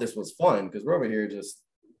 I thought this was fun because we're over here just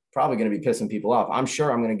probably going to be pissing people off. I'm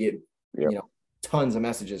sure I'm going to get tons of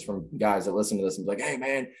messages from guys that listen to this and be like, hey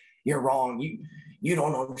man, you're wrong, you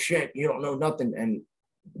don't know shit, you don't know nothing. And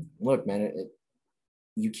look, man,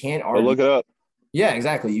 you can't argue. Look it up. Yeah,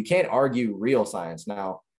 exactly. You can't argue real science.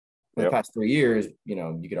 Now, for the past 3 years,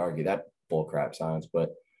 you could argue that bullcrap science,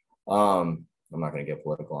 but I'm not going to get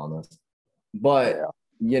political on this. But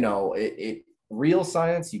real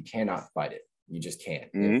science, you cannot fight it. You just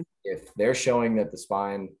can't. Mm-hmm. If they're showing that the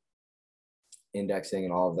spine indexing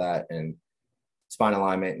and all of that and spine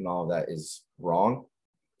alignment and all of that is wrong,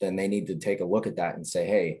 then they need to take a look at that and say,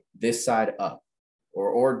 hey, this side up,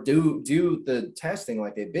 or do the testing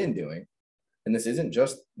like they've been doing. And this isn't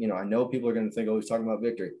just, I know people are going to think, oh, he's talking about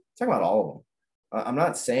Victory. I'm talking about all of them. I'm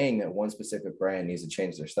not saying that one specific brand needs to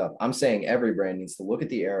change their stuff. I'm saying every brand needs to look at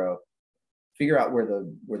the arrow, figure out where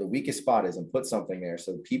the weakest spot is and put something there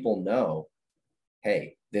so people know,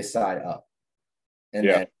 hey, this side up, and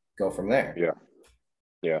then go from there.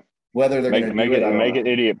 Yeah. Whether they're going to make it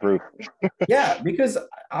idiot proof. Yeah, because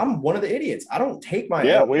I'm one of the idiots. I don't take my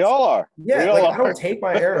arrows. We all are. Yeah, I don't take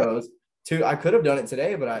my arrows I could have done it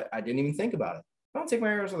today, but I didn't even think about it. I don't take my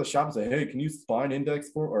arrows to the shop and say, hey, can you spine index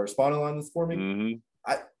or spine align this for me?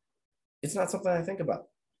 Mm-hmm. It's not something I think about.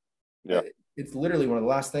 Yeah. It's literally one of the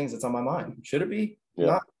last things that's on my mind. Should it be? Yeah.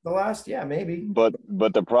 Not the last? Yeah, maybe. But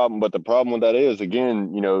the problem with that is,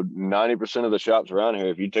 again, 90% of the shops around here,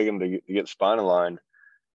 if you take them to get spine aligned,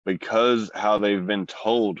 because how they've been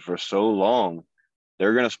told for so long,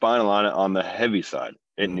 they're going to spine align it on the heavy side.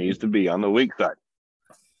 It needs to be on the weak side.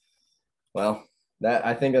 Well,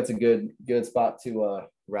 I think that's a good spot to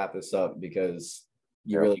wrap this up because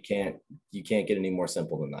you really can't get any more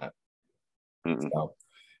simple than that. Mm-mm. So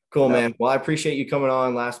cool, man. Well, I appreciate you coming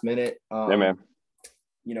on last minute. Yeah, man.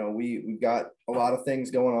 We've got a lot of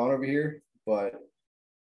things going on over here, but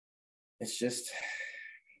it's just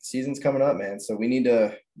season's coming up, man. So we need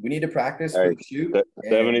to practice for the shoot.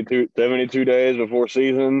 72 days before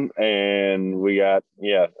season, and we got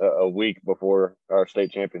a week before our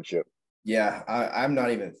state championship. Yeah, I'm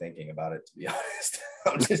not even thinking about it, to be honest.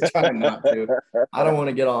 I'm just trying not to. I don't want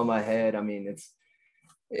to get all in my head. I mean, it's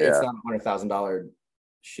not a $100,000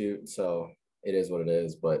 shoot, so it is what it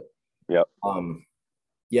is. But man,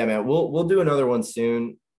 we'll do another one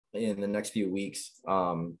soon in the next few weeks.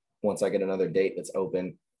 Once I get another date that's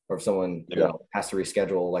open, or if someone has to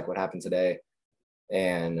reschedule, like what happened today,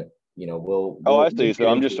 and we'll. I see. So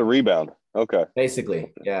I'm just a rebound. Okay.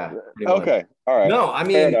 Basically, yeah. Okay. All right. No, I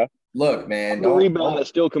mean. Look, man, the rebound that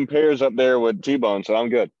still compares up there with T-Bone, so I'm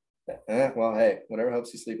good. Well, hey, whatever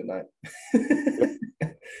helps you sleep at night.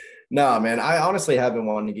 No, man, I honestly have been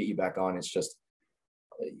wanting to get you back on. It's just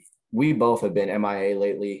we both have been MIA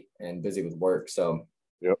lately and busy with work, so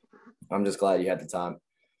I'm just glad you had the time.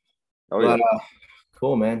 Oh, yeah. But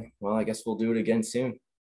cool, man. Well, I guess we'll do it again soon.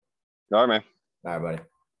 All right, man. All right, buddy.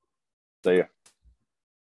 See ya.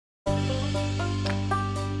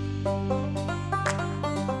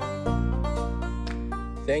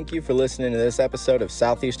 Thank you for listening to this episode of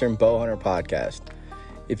Southeastern Bowhunter Podcast.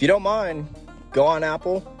 If you don't mind, go on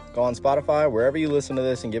Apple, go on Spotify, wherever you listen to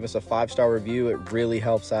this, and give us a 5-star review. It really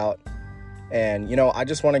helps out. And, you know, I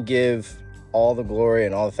just want to give all the glory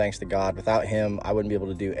and all the thanks to God. Without him, I wouldn't be able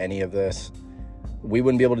to do any of this. We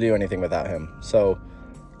wouldn't be able to do anything without him. So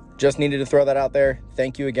just needed to throw that out there.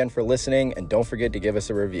 Thank you again for listening, and don't forget to give us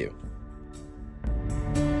a review.